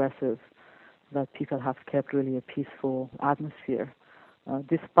aggressive, that people have kept really a peaceful atmosphere,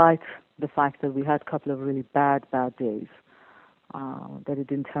 despite the fact that we had a couple of really bad days, that it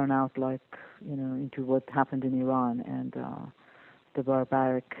didn't turn out into what happened in Iran and the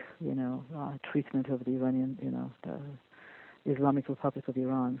barbaric, treatment of the Iranian, the Islamic Republic of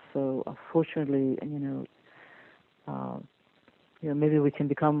Iran. So fortunately, maybe we can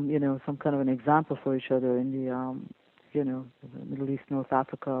become, some kind of an example for each other in the, Middle East, North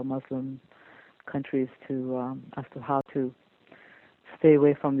Africa, Muslim countries as to how to stay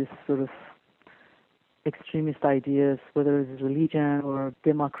away from this sort of extremist ideas, whether it's religion or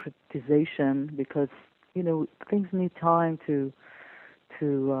democratization, because things need time to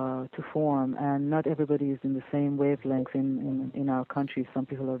form, and not everybody is in the same wavelength in our country. Some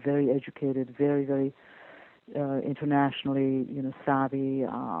people are very educated, very, very internationally, savvy,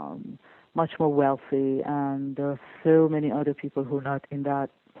 much more wealthy, and there are so many other people who are not in that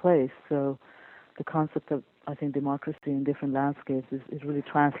place. So the concept of, I think, democracy in different landscapes is really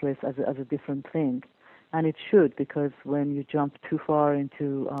translates as a different thing, and it should, because when you jump too far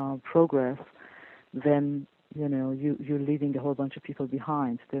into progress, then you're leaving a whole bunch of people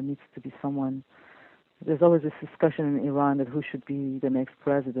behind. There needs to be someone. There's always this discussion in Iran that who should be the next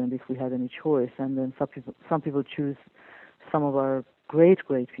president if we had any choice, and then some people choose some of our great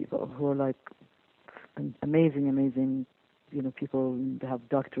people who are amazing, people. They have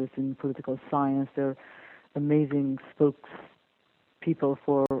doctorates in political science. They're amazing spokespeople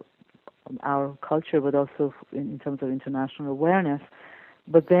for our culture, but also in terms of international awareness.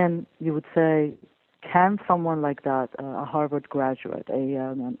 But then you would say, can someone like that, a Harvard graduate,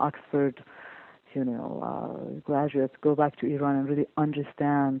 an Oxford, graduate, go back to Iran and really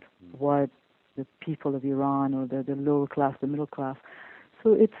understand what the people of Iran, or the lower class, the middle class?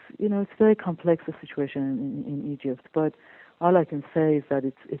 So it's it's very complex, the situation in Egypt. But all I can say is that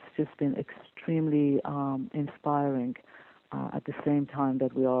it's just been extremely inspiring. At the same time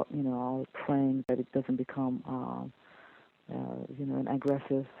that we are all praying that it doesn't become an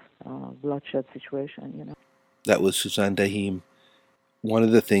aggressive bloodshed situation. That was Suzanne Dahim. One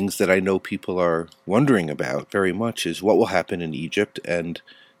of the things that I know people are wondering about very much is what will happen in Egypt, and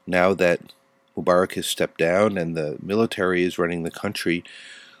now that Mubarak has stepped down and the military is running the country,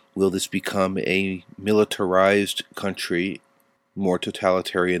 will this become a militarized country, more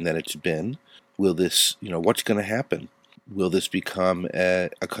totalitarian than it's been? Will this, what's going to happen? Will this become a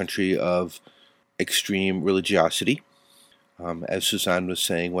country of extreme religiosity? As Suzanne was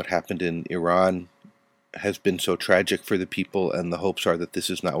saying, what happened in Iran has been so tragic for the people, and the hopes are that this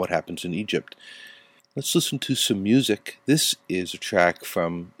is not what happens in Egypt. Let's listen to some music. This is a track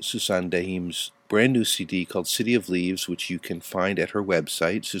from Suzanne Dahim's brand new CD called City of Leaves, which you can find at her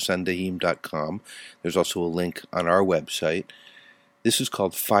website, SuzanneDahim.com. There's also a link on our website. This is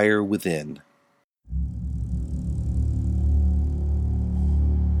called Fire Within.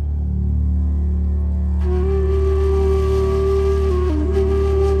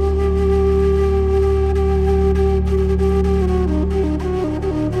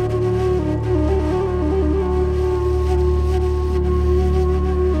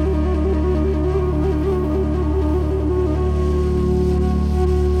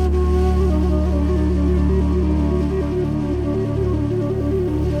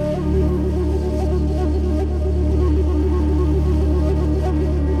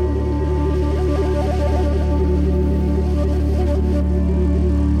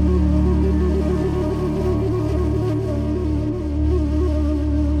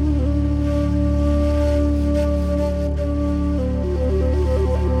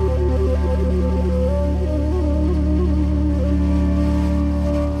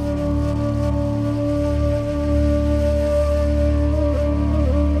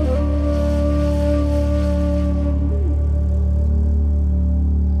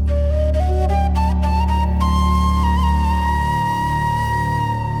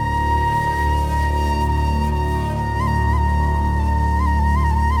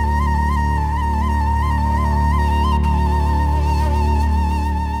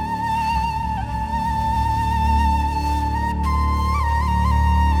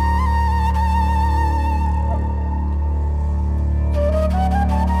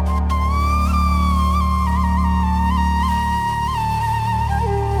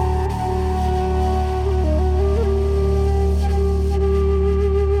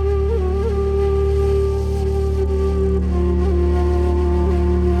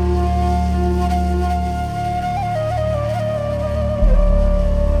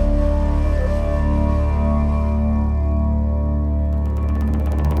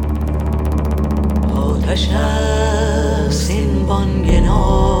 آتش است این بانگ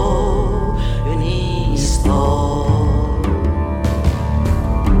نو نیست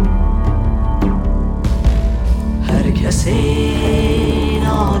هر کسی این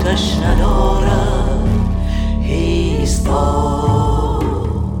آتش ندارد ایستاد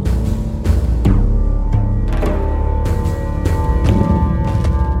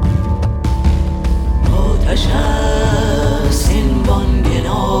آتش است این بانگ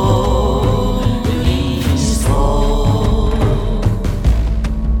نو ایستاد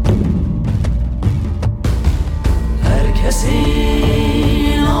هر کسی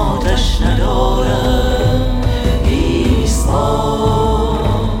این آتش ندارد ایستاد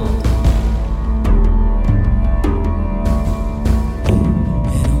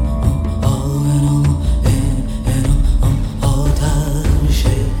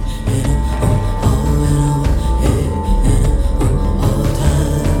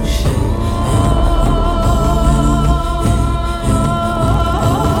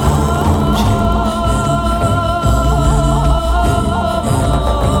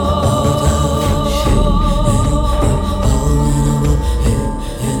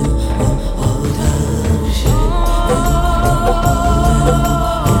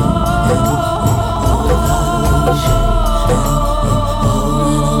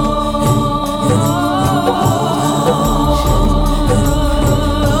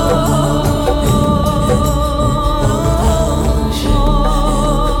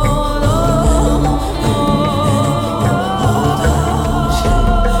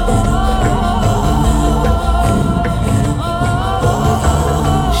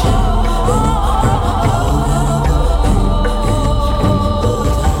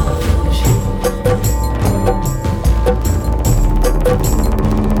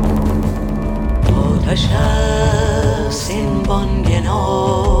آتش است این بانگ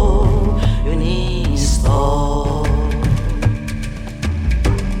نو نیستاد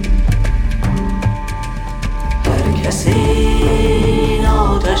هر کسی این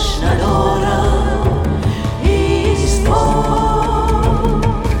آتش ندارد ایستاد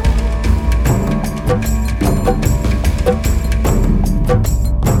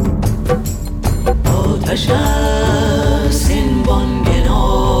آتش است این بانگ نو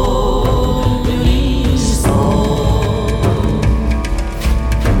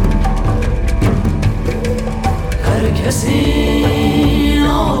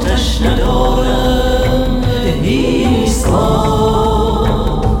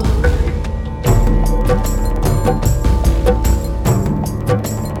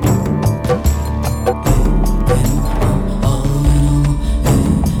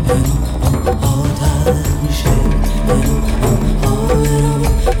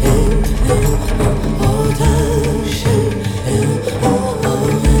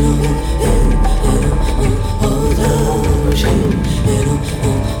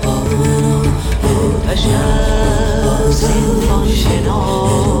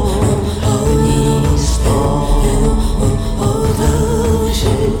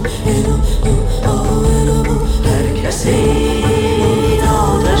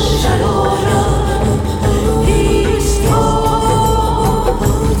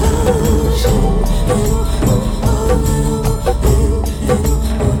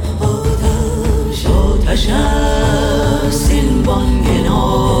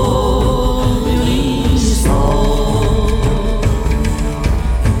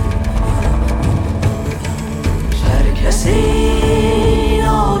کسی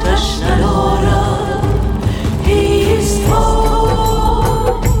این آتش ندارد ایستاد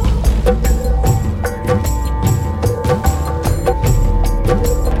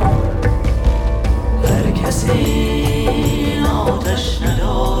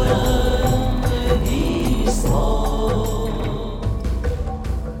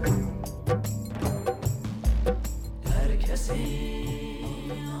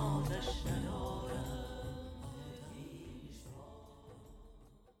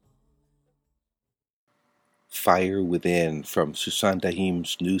Fire Within from Susan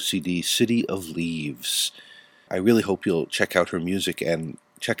Dahim's new CD, City of Leaves. I really hope you'll check out her music and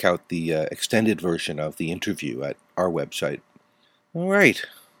check out the extended version of the interview at our website. All right.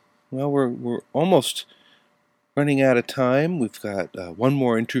 Well, we're almost running out of time. We've got one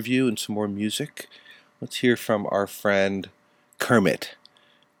more interview and some more music. Let's hear from our friend Kermit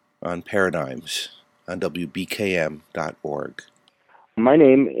on Paradigms on WBKM.org. My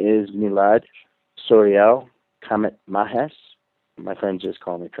name is Milad Soriel Kamet Mahes. My friends just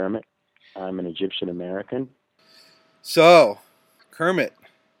call me Kermit. I'm an Egyptian American. So, Kermit.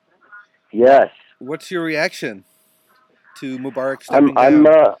 Yes. What's your reaction to Mubarak stepping down?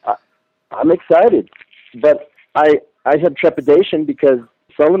 I'm excited. But I have trepidation because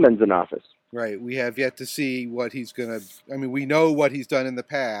Sullivan's in office. Right. We have yet to see what he's going to... I mean, we know what he's done in the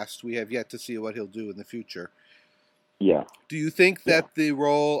past. We have yet to see what he'll do in the future. Yeah. Do you think that the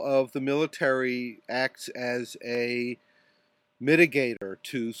role of the military acts as a mitigator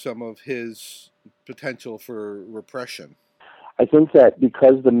to some of his potential for repression? I think that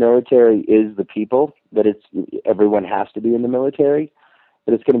because the military is the people, that everyone has to be in the military,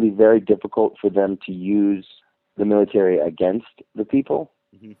 that it's going to be very difficult for them to use the military against the people.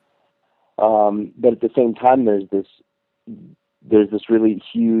 Mm-hmm. But at the same time, there's this really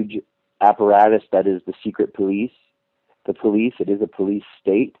huge apparatus that is the secret police. The police, it is a police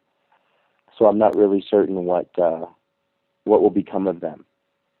state, so I'm not really certain what will become of them.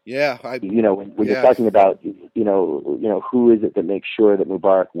 Yeah, when you're talking about who is it that makes sure that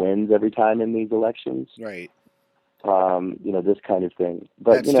Mubarak wins every time in these elections? Right. This kind of thing.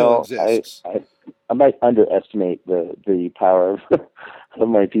 But that still exists. I might underestimate the power of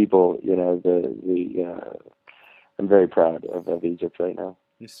my people. I'm very proud of Egypt right now.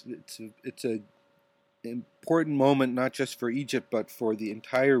 It's a important moment, not just for Egypt, but for the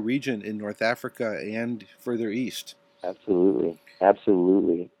entire region in North Africa and further east. Absolutely. I'm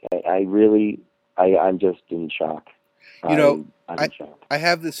just in shock. I'm in shock. I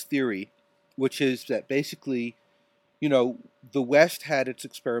have this theory, which is that basically, the West had its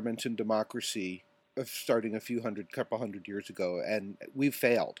experiments in democracy starting couple hundred years ago, and we've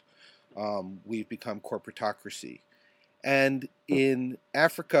failed. We've become corporatocracy. And in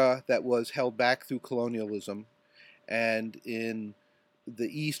Africa, that was held back through colonialism, and in the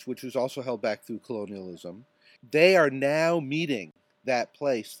East, which was also held back through colonialism, they are now meeting that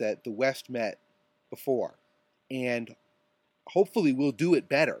place that the West met before. And hopefully we'll do it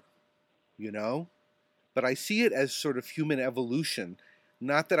better, But I see it as sort of human evolution.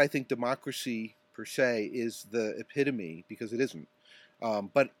 Not that I think democracy, per se, is the epitome, because it isn't.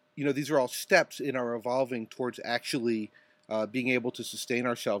 But these are all steps in our evolving towards actually being able to sustain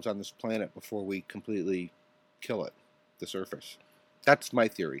ourselves on this planet before we completely kill it, the surface. That's my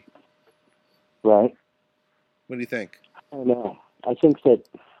theory. Right. What do you think? I don't know. I think that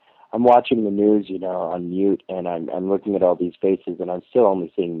I'm watching the news, on mute, and I'm looking at all these faces, and I'm still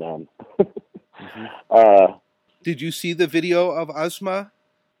only seeing men. Mm-hmm. Did you see the video of Asma,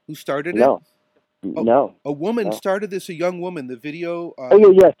 who started it? No. No. A woman started this, a young woman. The video...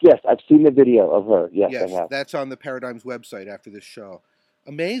 yes. I've seen the video of her. Yes, I have. That's on the Paradigms website after this show.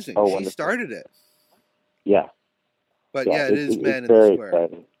 Amazing. Oh, she wonderful. Started it. Yeah. But it is men in very the square.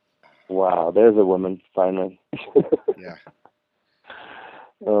 Exciting. Wow, there's a woman, finally. Yeah.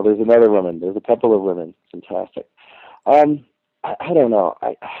 Oh, there's another woman. There's a couple of women. Fantastic. I don't know.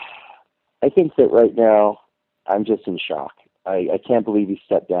 I think that right now I'm just in shock. I can't believe he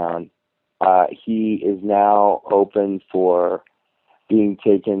stepped down. He is now open for being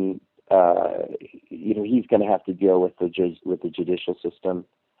taken. He's going to have to deal with the judicial system.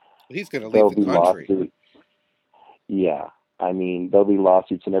 He's going to leave the country. Lawsuits. Yeah, there'll be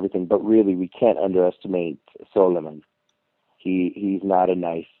lawsuits and everything. But really, we can't underestimate Solomon. He's not a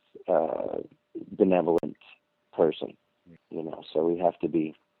nice, benevolent person. So we have to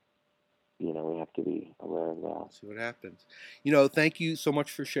be. We have to be aware of that. See what happens. Thank you so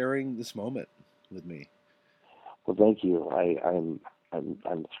much for sharing this moment with me. Well, thank you.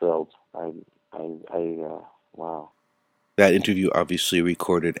 I'm thrilled. Wow. That interview obviously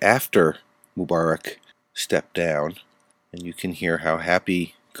recorded after Mubarak stepped down, and you can hear how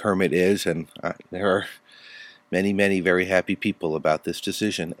happy Kermit is, and there are many, many very happy people about this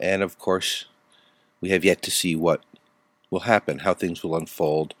decision. And of course, we have yet to see what will happen, how things will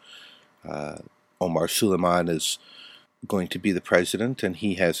unfold. Omar Suleiman is going to be the president, and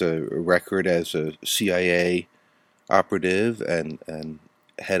he has a record as a CIA operative and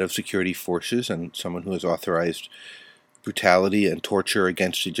head of security forces, and someone who has authorized brutality and torture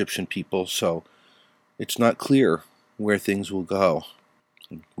against Egyptian people. So it's not clear where things will go.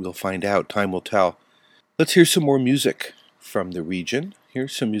 We'll find out. Time will tell. Let's hear some more music from the region.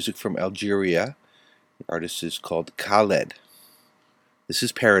 Here's some music from Algeria. The artist is called Khaled. This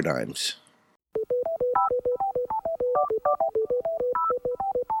is Paradigms.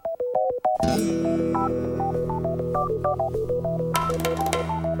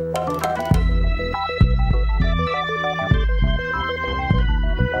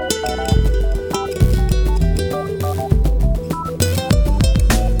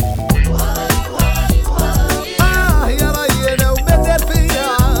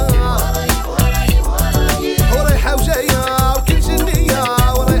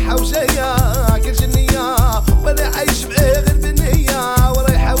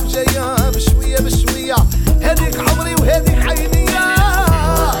 ورايحة وجاية بشوية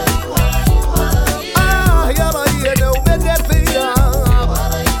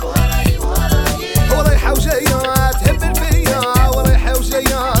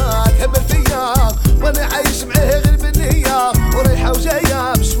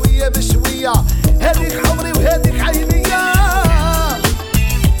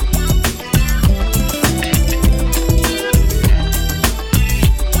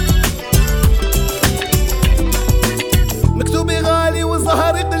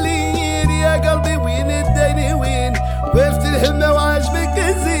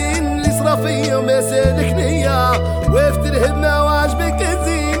وبسالك نية وقفت الهمة وعجبك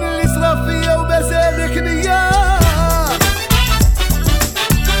الزين اللي صرف فيا وبسالك نية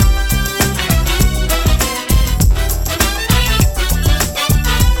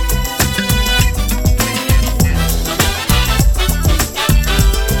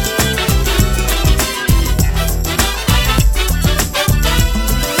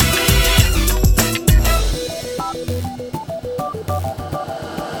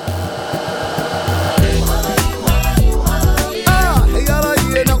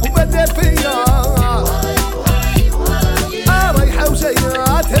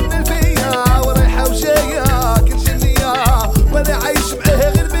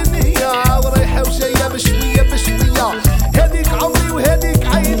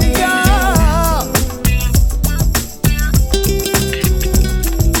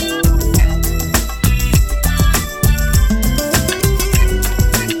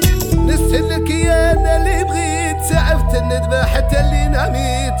حتى اللي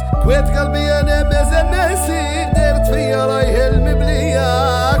ناميت كويت قلبي انا مازال نسيت دارت فيا رايه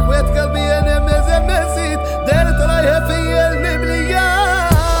المبليه كويت قلبي انا مازال نسيت دارت رايه فيا المبليه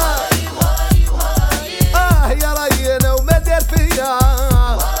يا راي انا وما دار فيا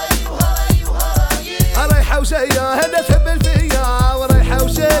رايحه وجايه انا تهبل فيا ورايحه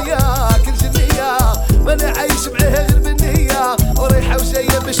وجايه كل جنيه وانا عايش معاها غير بالنيه ورايحه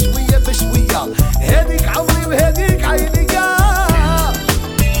وجايه بشويه بشويه هذيك عمري وهذيك عيني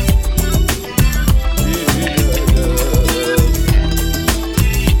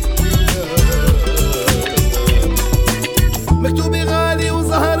مكتوبي غالي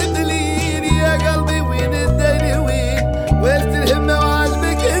وظهر الدليل يا قلبي وين الدليل وين وقفت الهمة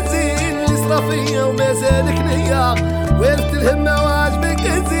وعجبك الزين اللي صرف فيا وما زالك نية وقفت الهمة وعجبك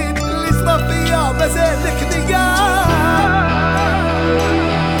الزين اللي صرف فيا وما زالك نية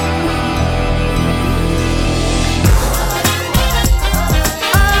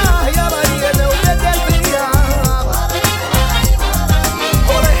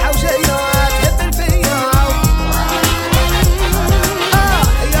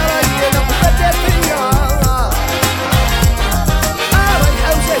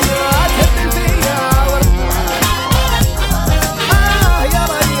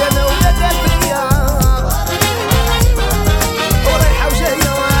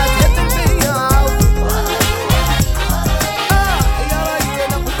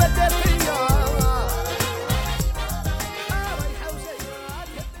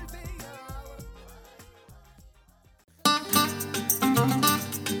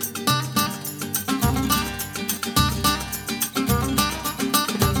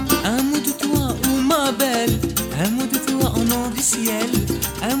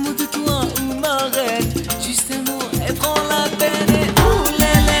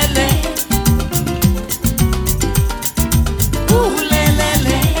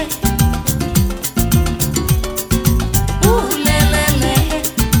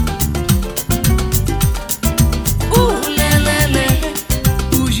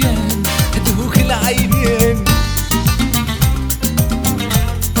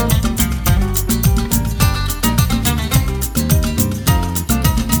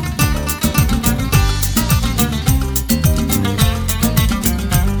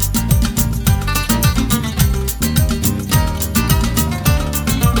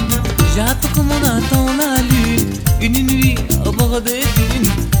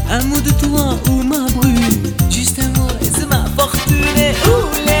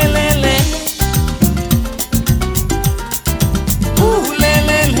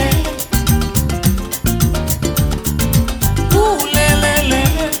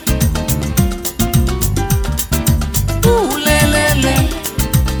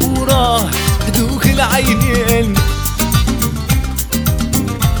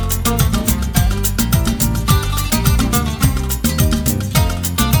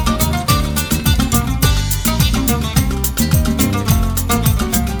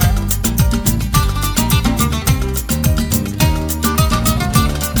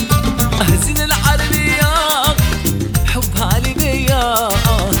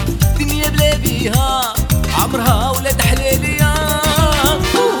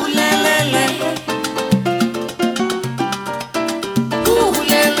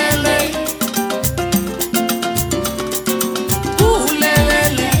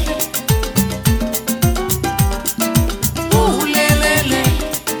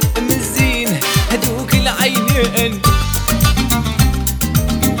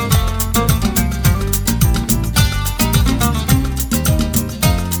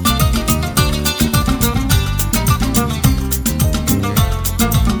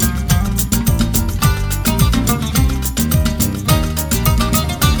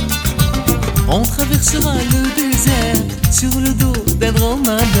sera le désert sur le dos d'un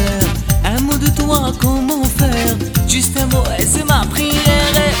dromadaire. Un mot de toi, comment faire? Juste un mot et c'est ma prière.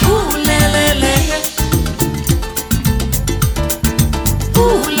 Et ouh lé lé lé,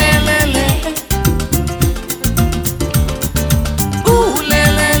 ouh lé lé lé, ouh lé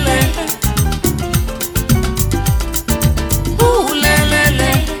lé lé, ouh lé lé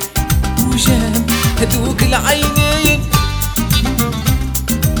lé. وجاب هدوك العينين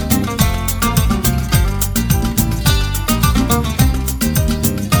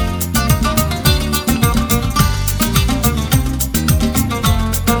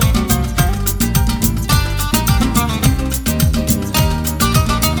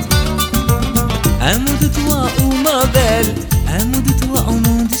un mot de toi, oh ma belle, un mot de toi au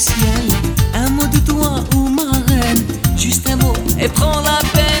nom du ciel, un mot de toi, oh ma reine, juste un mot et prends la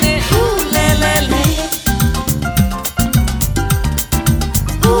peine. Et ouh lé lé lé,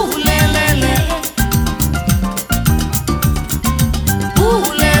 ouh lé lé lé, ouh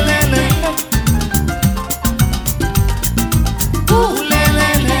lé lé lé, ouh lé lé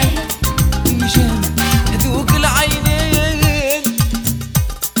lé. j'aime هدوك العينين.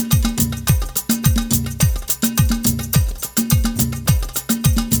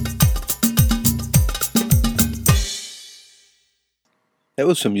 That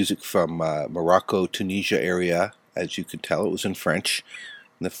was some music from Morocco, Tunisia area. As you could tell, it was in French.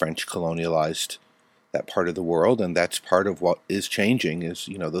 And the French colonialized that part of the world, and that's part of what is changing. Is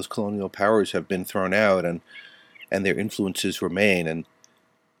those colonial powers have been thrown out, and their influences remain, and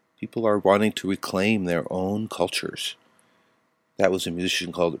people are wanting to reclaim their own cultures. That was a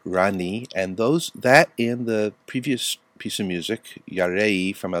musician called Rani, and that and the previous piece of music,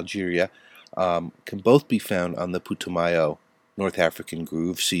 Yarei from Algeria, can both be found on the Putumayo North African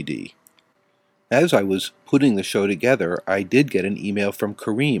Groove CD. As I was putting the show together, I did get an email from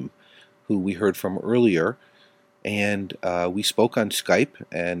Kareem, who we heard from earlier, and we spoke on Skype,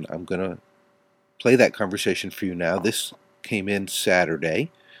 and I'm going to play that conversation for you now. This came in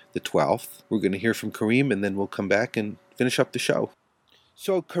Saturday, the 12th. We're going to hear from Kareem, and then we'll come back and finish up the show.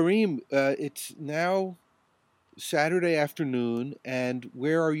 So, Kareem, it's now Saturday afternoon, and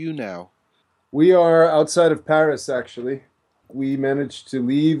where are you now? We are outside of Paris, actually. We managed to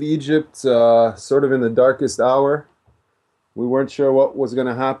leave Egypt sort of in the darkest hour. We weren't sure what was going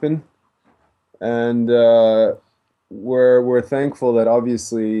to happen, and we're thankful that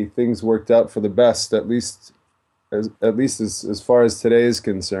obviously things worked out for the best, at least as far as today is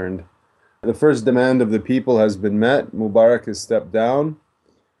concerned. The first demand of the people has been met. Mubarak has stepped down.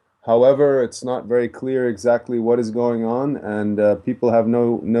 However, it's not very clear exactly what is going on, and people have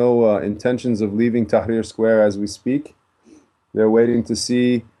no intentions of leaving Tahrir Square as we speak. They're waiting to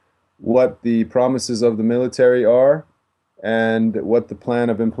see what the promises of the military are and what the plan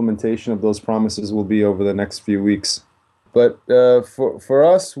of implementation of those promises will be over the next few weeks. But for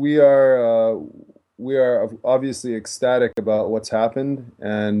us, we are obviously ecstatic about what's happened,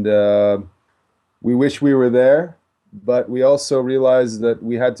 and we wish we were there. But we also realized that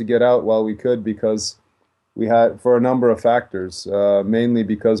we had to get out while we could because we had, for a number of factors, mainly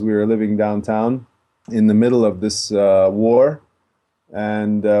because we were living downtown in the middle of this war,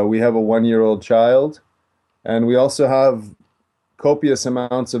 and we have a 1-year-old child, and we also have copious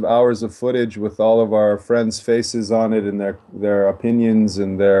amounts of hours of footage with all of our friends' faces on it and their opinions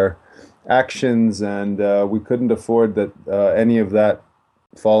and their actions, and we couldn't afford that any of that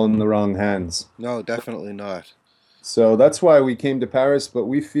fall in the wrong hands. No, definitely not. So that's why we came to Paris, but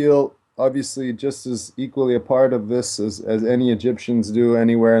we feel obviously just as equally a part of this as any Egyptians do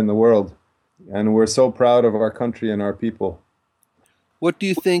anywhere in the world. And we're so proud of our country and our people. What do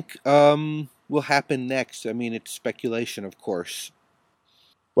you think will happen next? I mean, it's speculation, of course.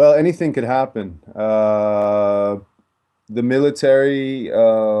 Well, anything could happen. The military,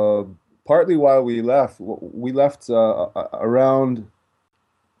 partly while we left around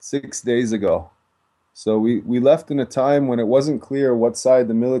 6 days ago. So we left in a time when it wasn't clear what side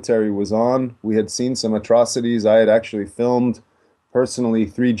the military was on. We had seen some atrocities. I had actually filmed personally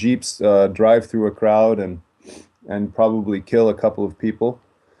 3 jeeps drive through a crowd and probably kill a couple of people.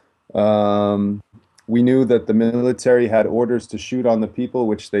 We knew that the military had orders to shoot on the people,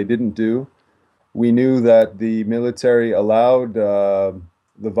 which they didn't do. We knew that the military allowed the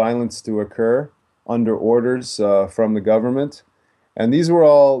violence to occur under orders from the government. And these were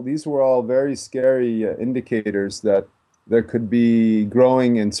all very scary indicators that there could be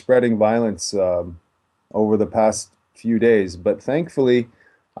growing and spreading violence over the past few days. But thankfully,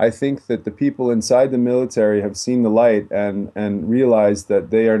 I think that the people inside the military have seen the light and realized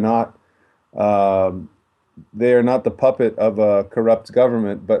that they are not they are not the puppet of a corrupt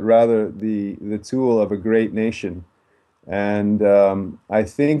government, but rather the tool of a great nation. And I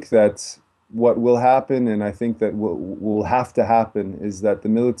think that what will happen, and I think that will have to happen, is that the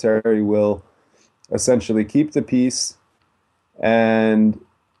military will essentially keep the peace and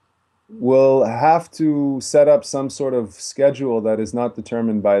will have to set up some sort of schedule that is not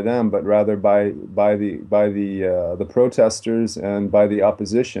determined by them, but rather by the protesters and by the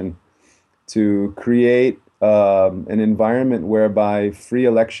opposition, to create an environment whereby free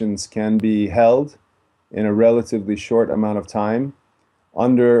elections can be held in a relatively short amount of time,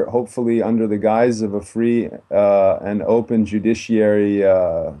 hopefully under the guise of a free and open judiciary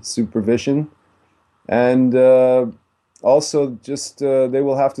supervision. And also, just they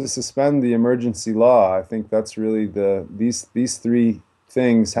will have to suspend the emergency law. I think that's really these three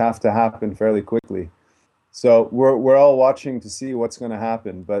things have to happen fairly quickly. So we're all watching to see what's going to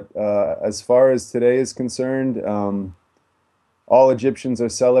happen. But as far as today is concerned, all Egyptians are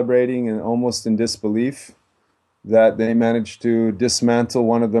celebrating and almost in disbelief that they managed to dismantle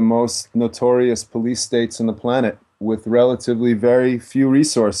one of the most notorious police states on the planet with relatively very few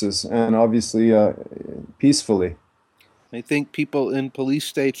resources, and obviously peacefully. I think people in police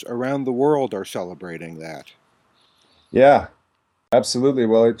states around the world are celebrating that. Yeah, absolutely.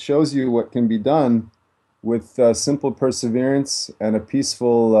 Well, it shows you what can be done with simple perseverance and a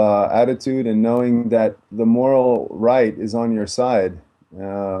peaceful attitude, and knowing that the moral right is on your side.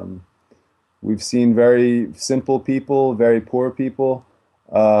 We've seen very simple people, very poor people,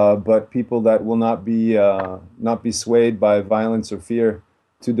 but people that will not be swayed by violence or fear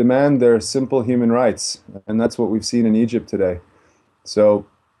to demand their simple human rights. And that's what we've seen in Egypt today. So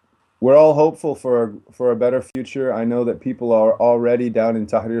we're all hopeful for a better future. I know that people are already down in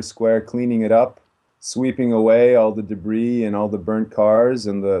Tahrir Square cleaning it up, sweeping away all the debris and all the burnt cars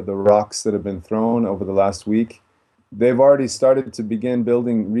and the rocks that have been thrown over the last week. They've already started to begin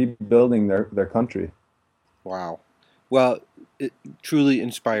rebuilding their country. Wow. Well, truly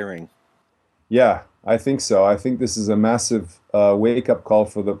inspiring. Yeah, I think so. I think this is a massive wake-up call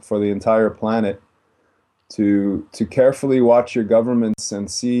for the entire planet to carefully watch your governments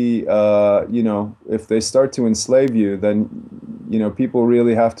and see, if they start to enslave you, then, people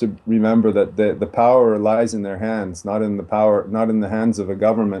really have to remember that the power lies in their hands, not in the hands of a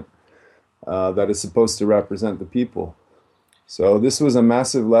government that is supposed to represent the people. So this was a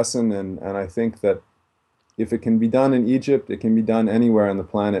massive lesson, and I think that if it can be done in Egypt, it can be done anywhere on the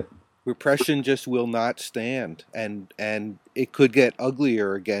planet. Repression just will not stand, and it could get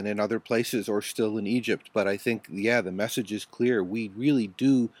uglier again in other places or still in Egypt. But I think, the message is clear. We really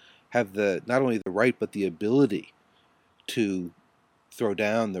do have not only the right, but the ability to throw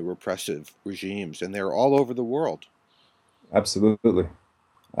down the repressive regimes, and they're all over the world. Absolutely.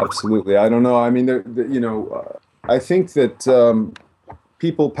 Absolutely. I don't know. I mean, I think that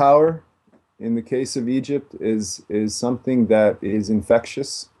people power, in the case of Egypt, is something that is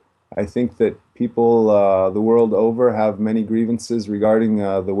infectious. I think that people the world over have many grievances regarding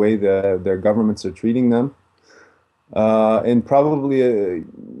the way their governments are treating them, in probably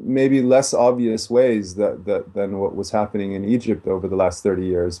maybe less obvious ways than what was happening in Egypt over the last 30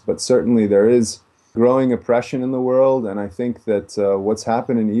 years. But certainly there is growing oppression in the world, and I think that what's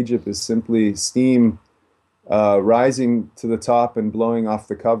happened in Egypt is simply steam rising to the top and blowing off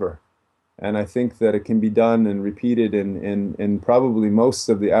the cover. And I think that it can be done and repeated in probably most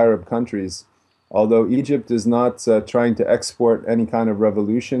of the Arab countries. Although Egypt is not trying to export any kind of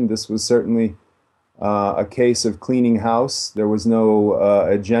revolution, this was certainly a case of cleaning house. There was no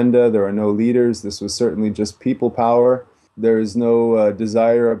agenda, there are no leaders. This was certainly just people power. There is no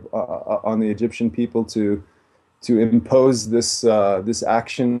desire on the Egyptian people to impose this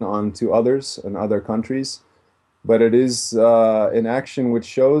action onto others and other countries. But it is an action which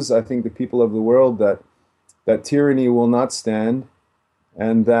shows, I think, the people of the world that tyranny will not stand,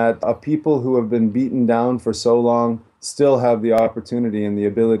 and that a people who have been beaten down for so long still have the opportunity and the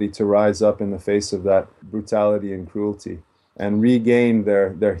ability to rise up in the face of that brutality and cruelty and regain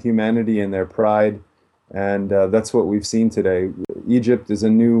their humanity and their pride. And that's what we've seen today. Egypt has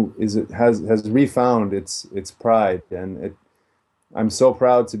refound its pride, and I'm so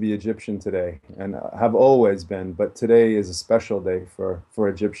proud to be Egyptian today, and have always been, but today is a special day for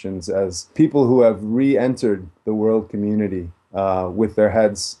Egyptians as people who have re-entered the world community with their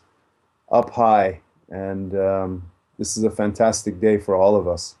heads up high, and this is a fantastic day for all of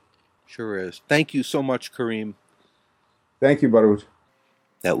us. Sure is. Thank you so much, Kareem. Thank you, Baruch.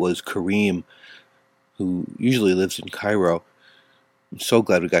 That was Kareem, who usually lives in Cairo. I'm so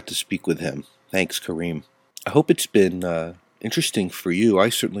glad we got to speak with him. Thanks, Kareem. I hope it's been interesting for you. I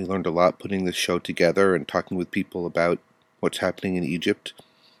certainly learned a lot putting this show together and talking with people about what's happening in Egypt.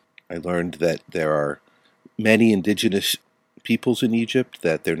 I learned that there are many indigenous peoples in Egypt,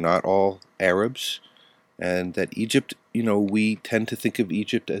 that they're not all Arabs, and that Egypt, we tend to think of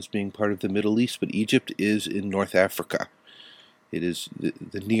Egypt as being part of the Middle East, but Egypt is in North Africa. It is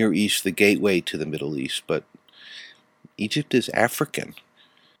the Near East, the gateway to the Middle East, but Egypt is African.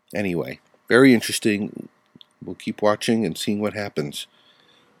 Anyway, very interesting. We'll keep watching and seeing what happens.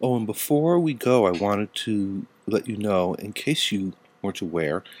 Oh, and before we go, I wanted to let you know, in case you weren't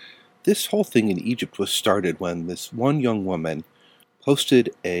aware, this whole thing in Egypt was started when this one young woman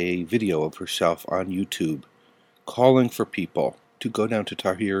posted a video of herself on YouTube calling for people to go down to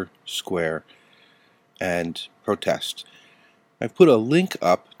Tahrir Square and protest. I've put a link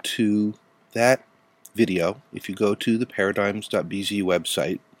up to that video. If you go to the paradigms.bz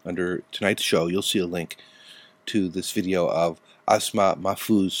website, under tonight's show, you'll see a link to this video of Asma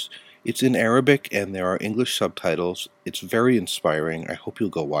Mahfouz. It's in Arabic and there are English subtitles. It's very inspiring. I hope you'll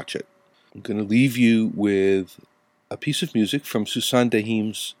go watch it. I'm going to leave you with a piece of music from Susan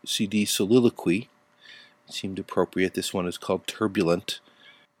Dahim's CD Soliloquy. It seemed appropriate. This one is called Turbulent.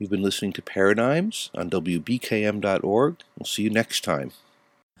 You've been listening to Paradigms on WBKM.org. We'll see you next time.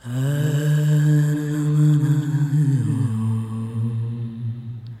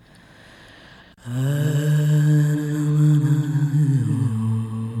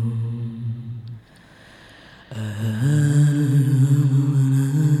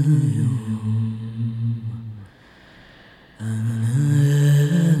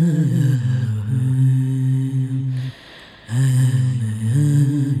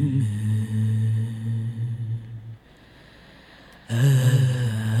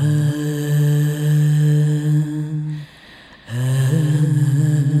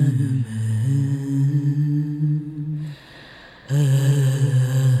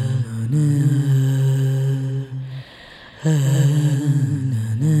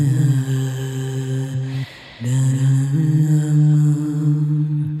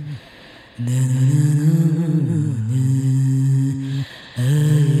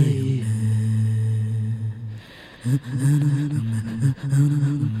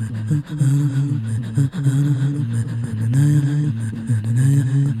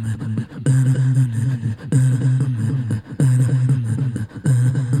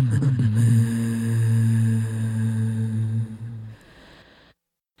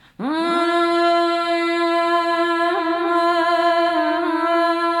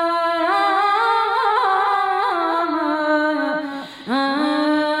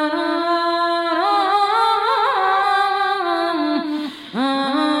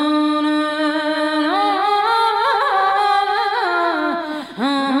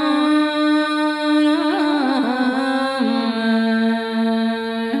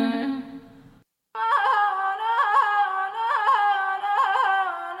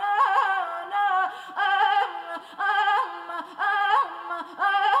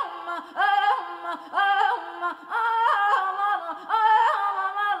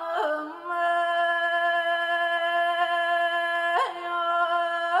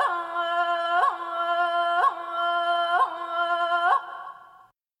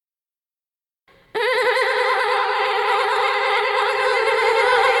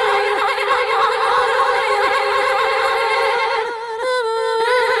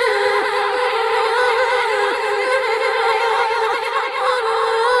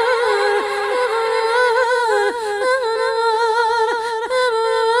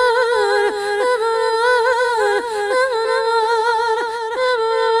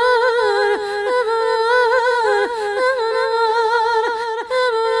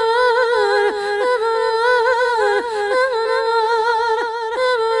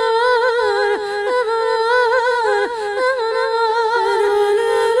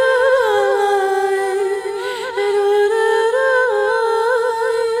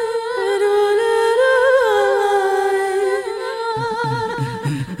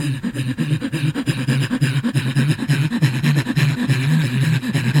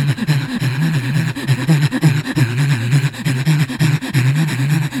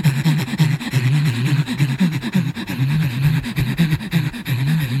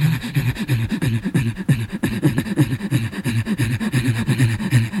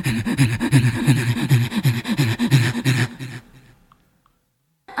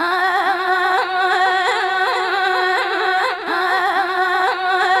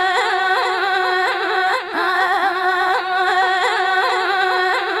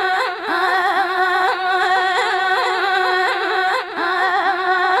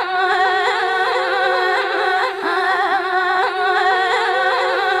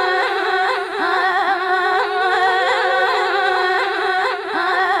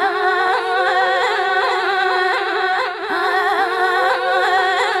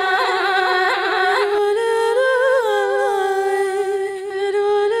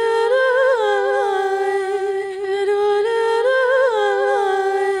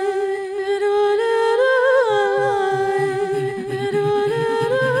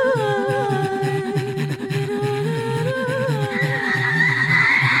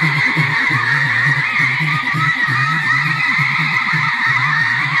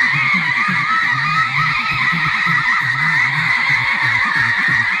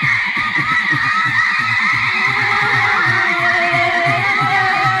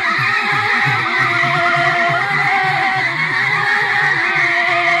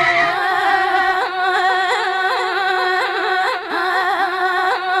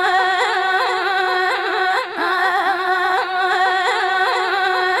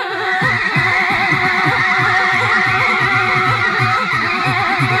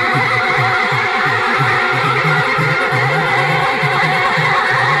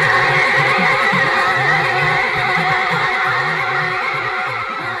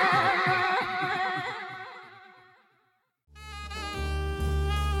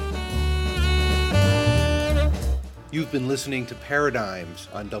 You've been listening to Paradigms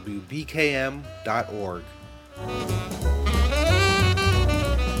on WBKM.org.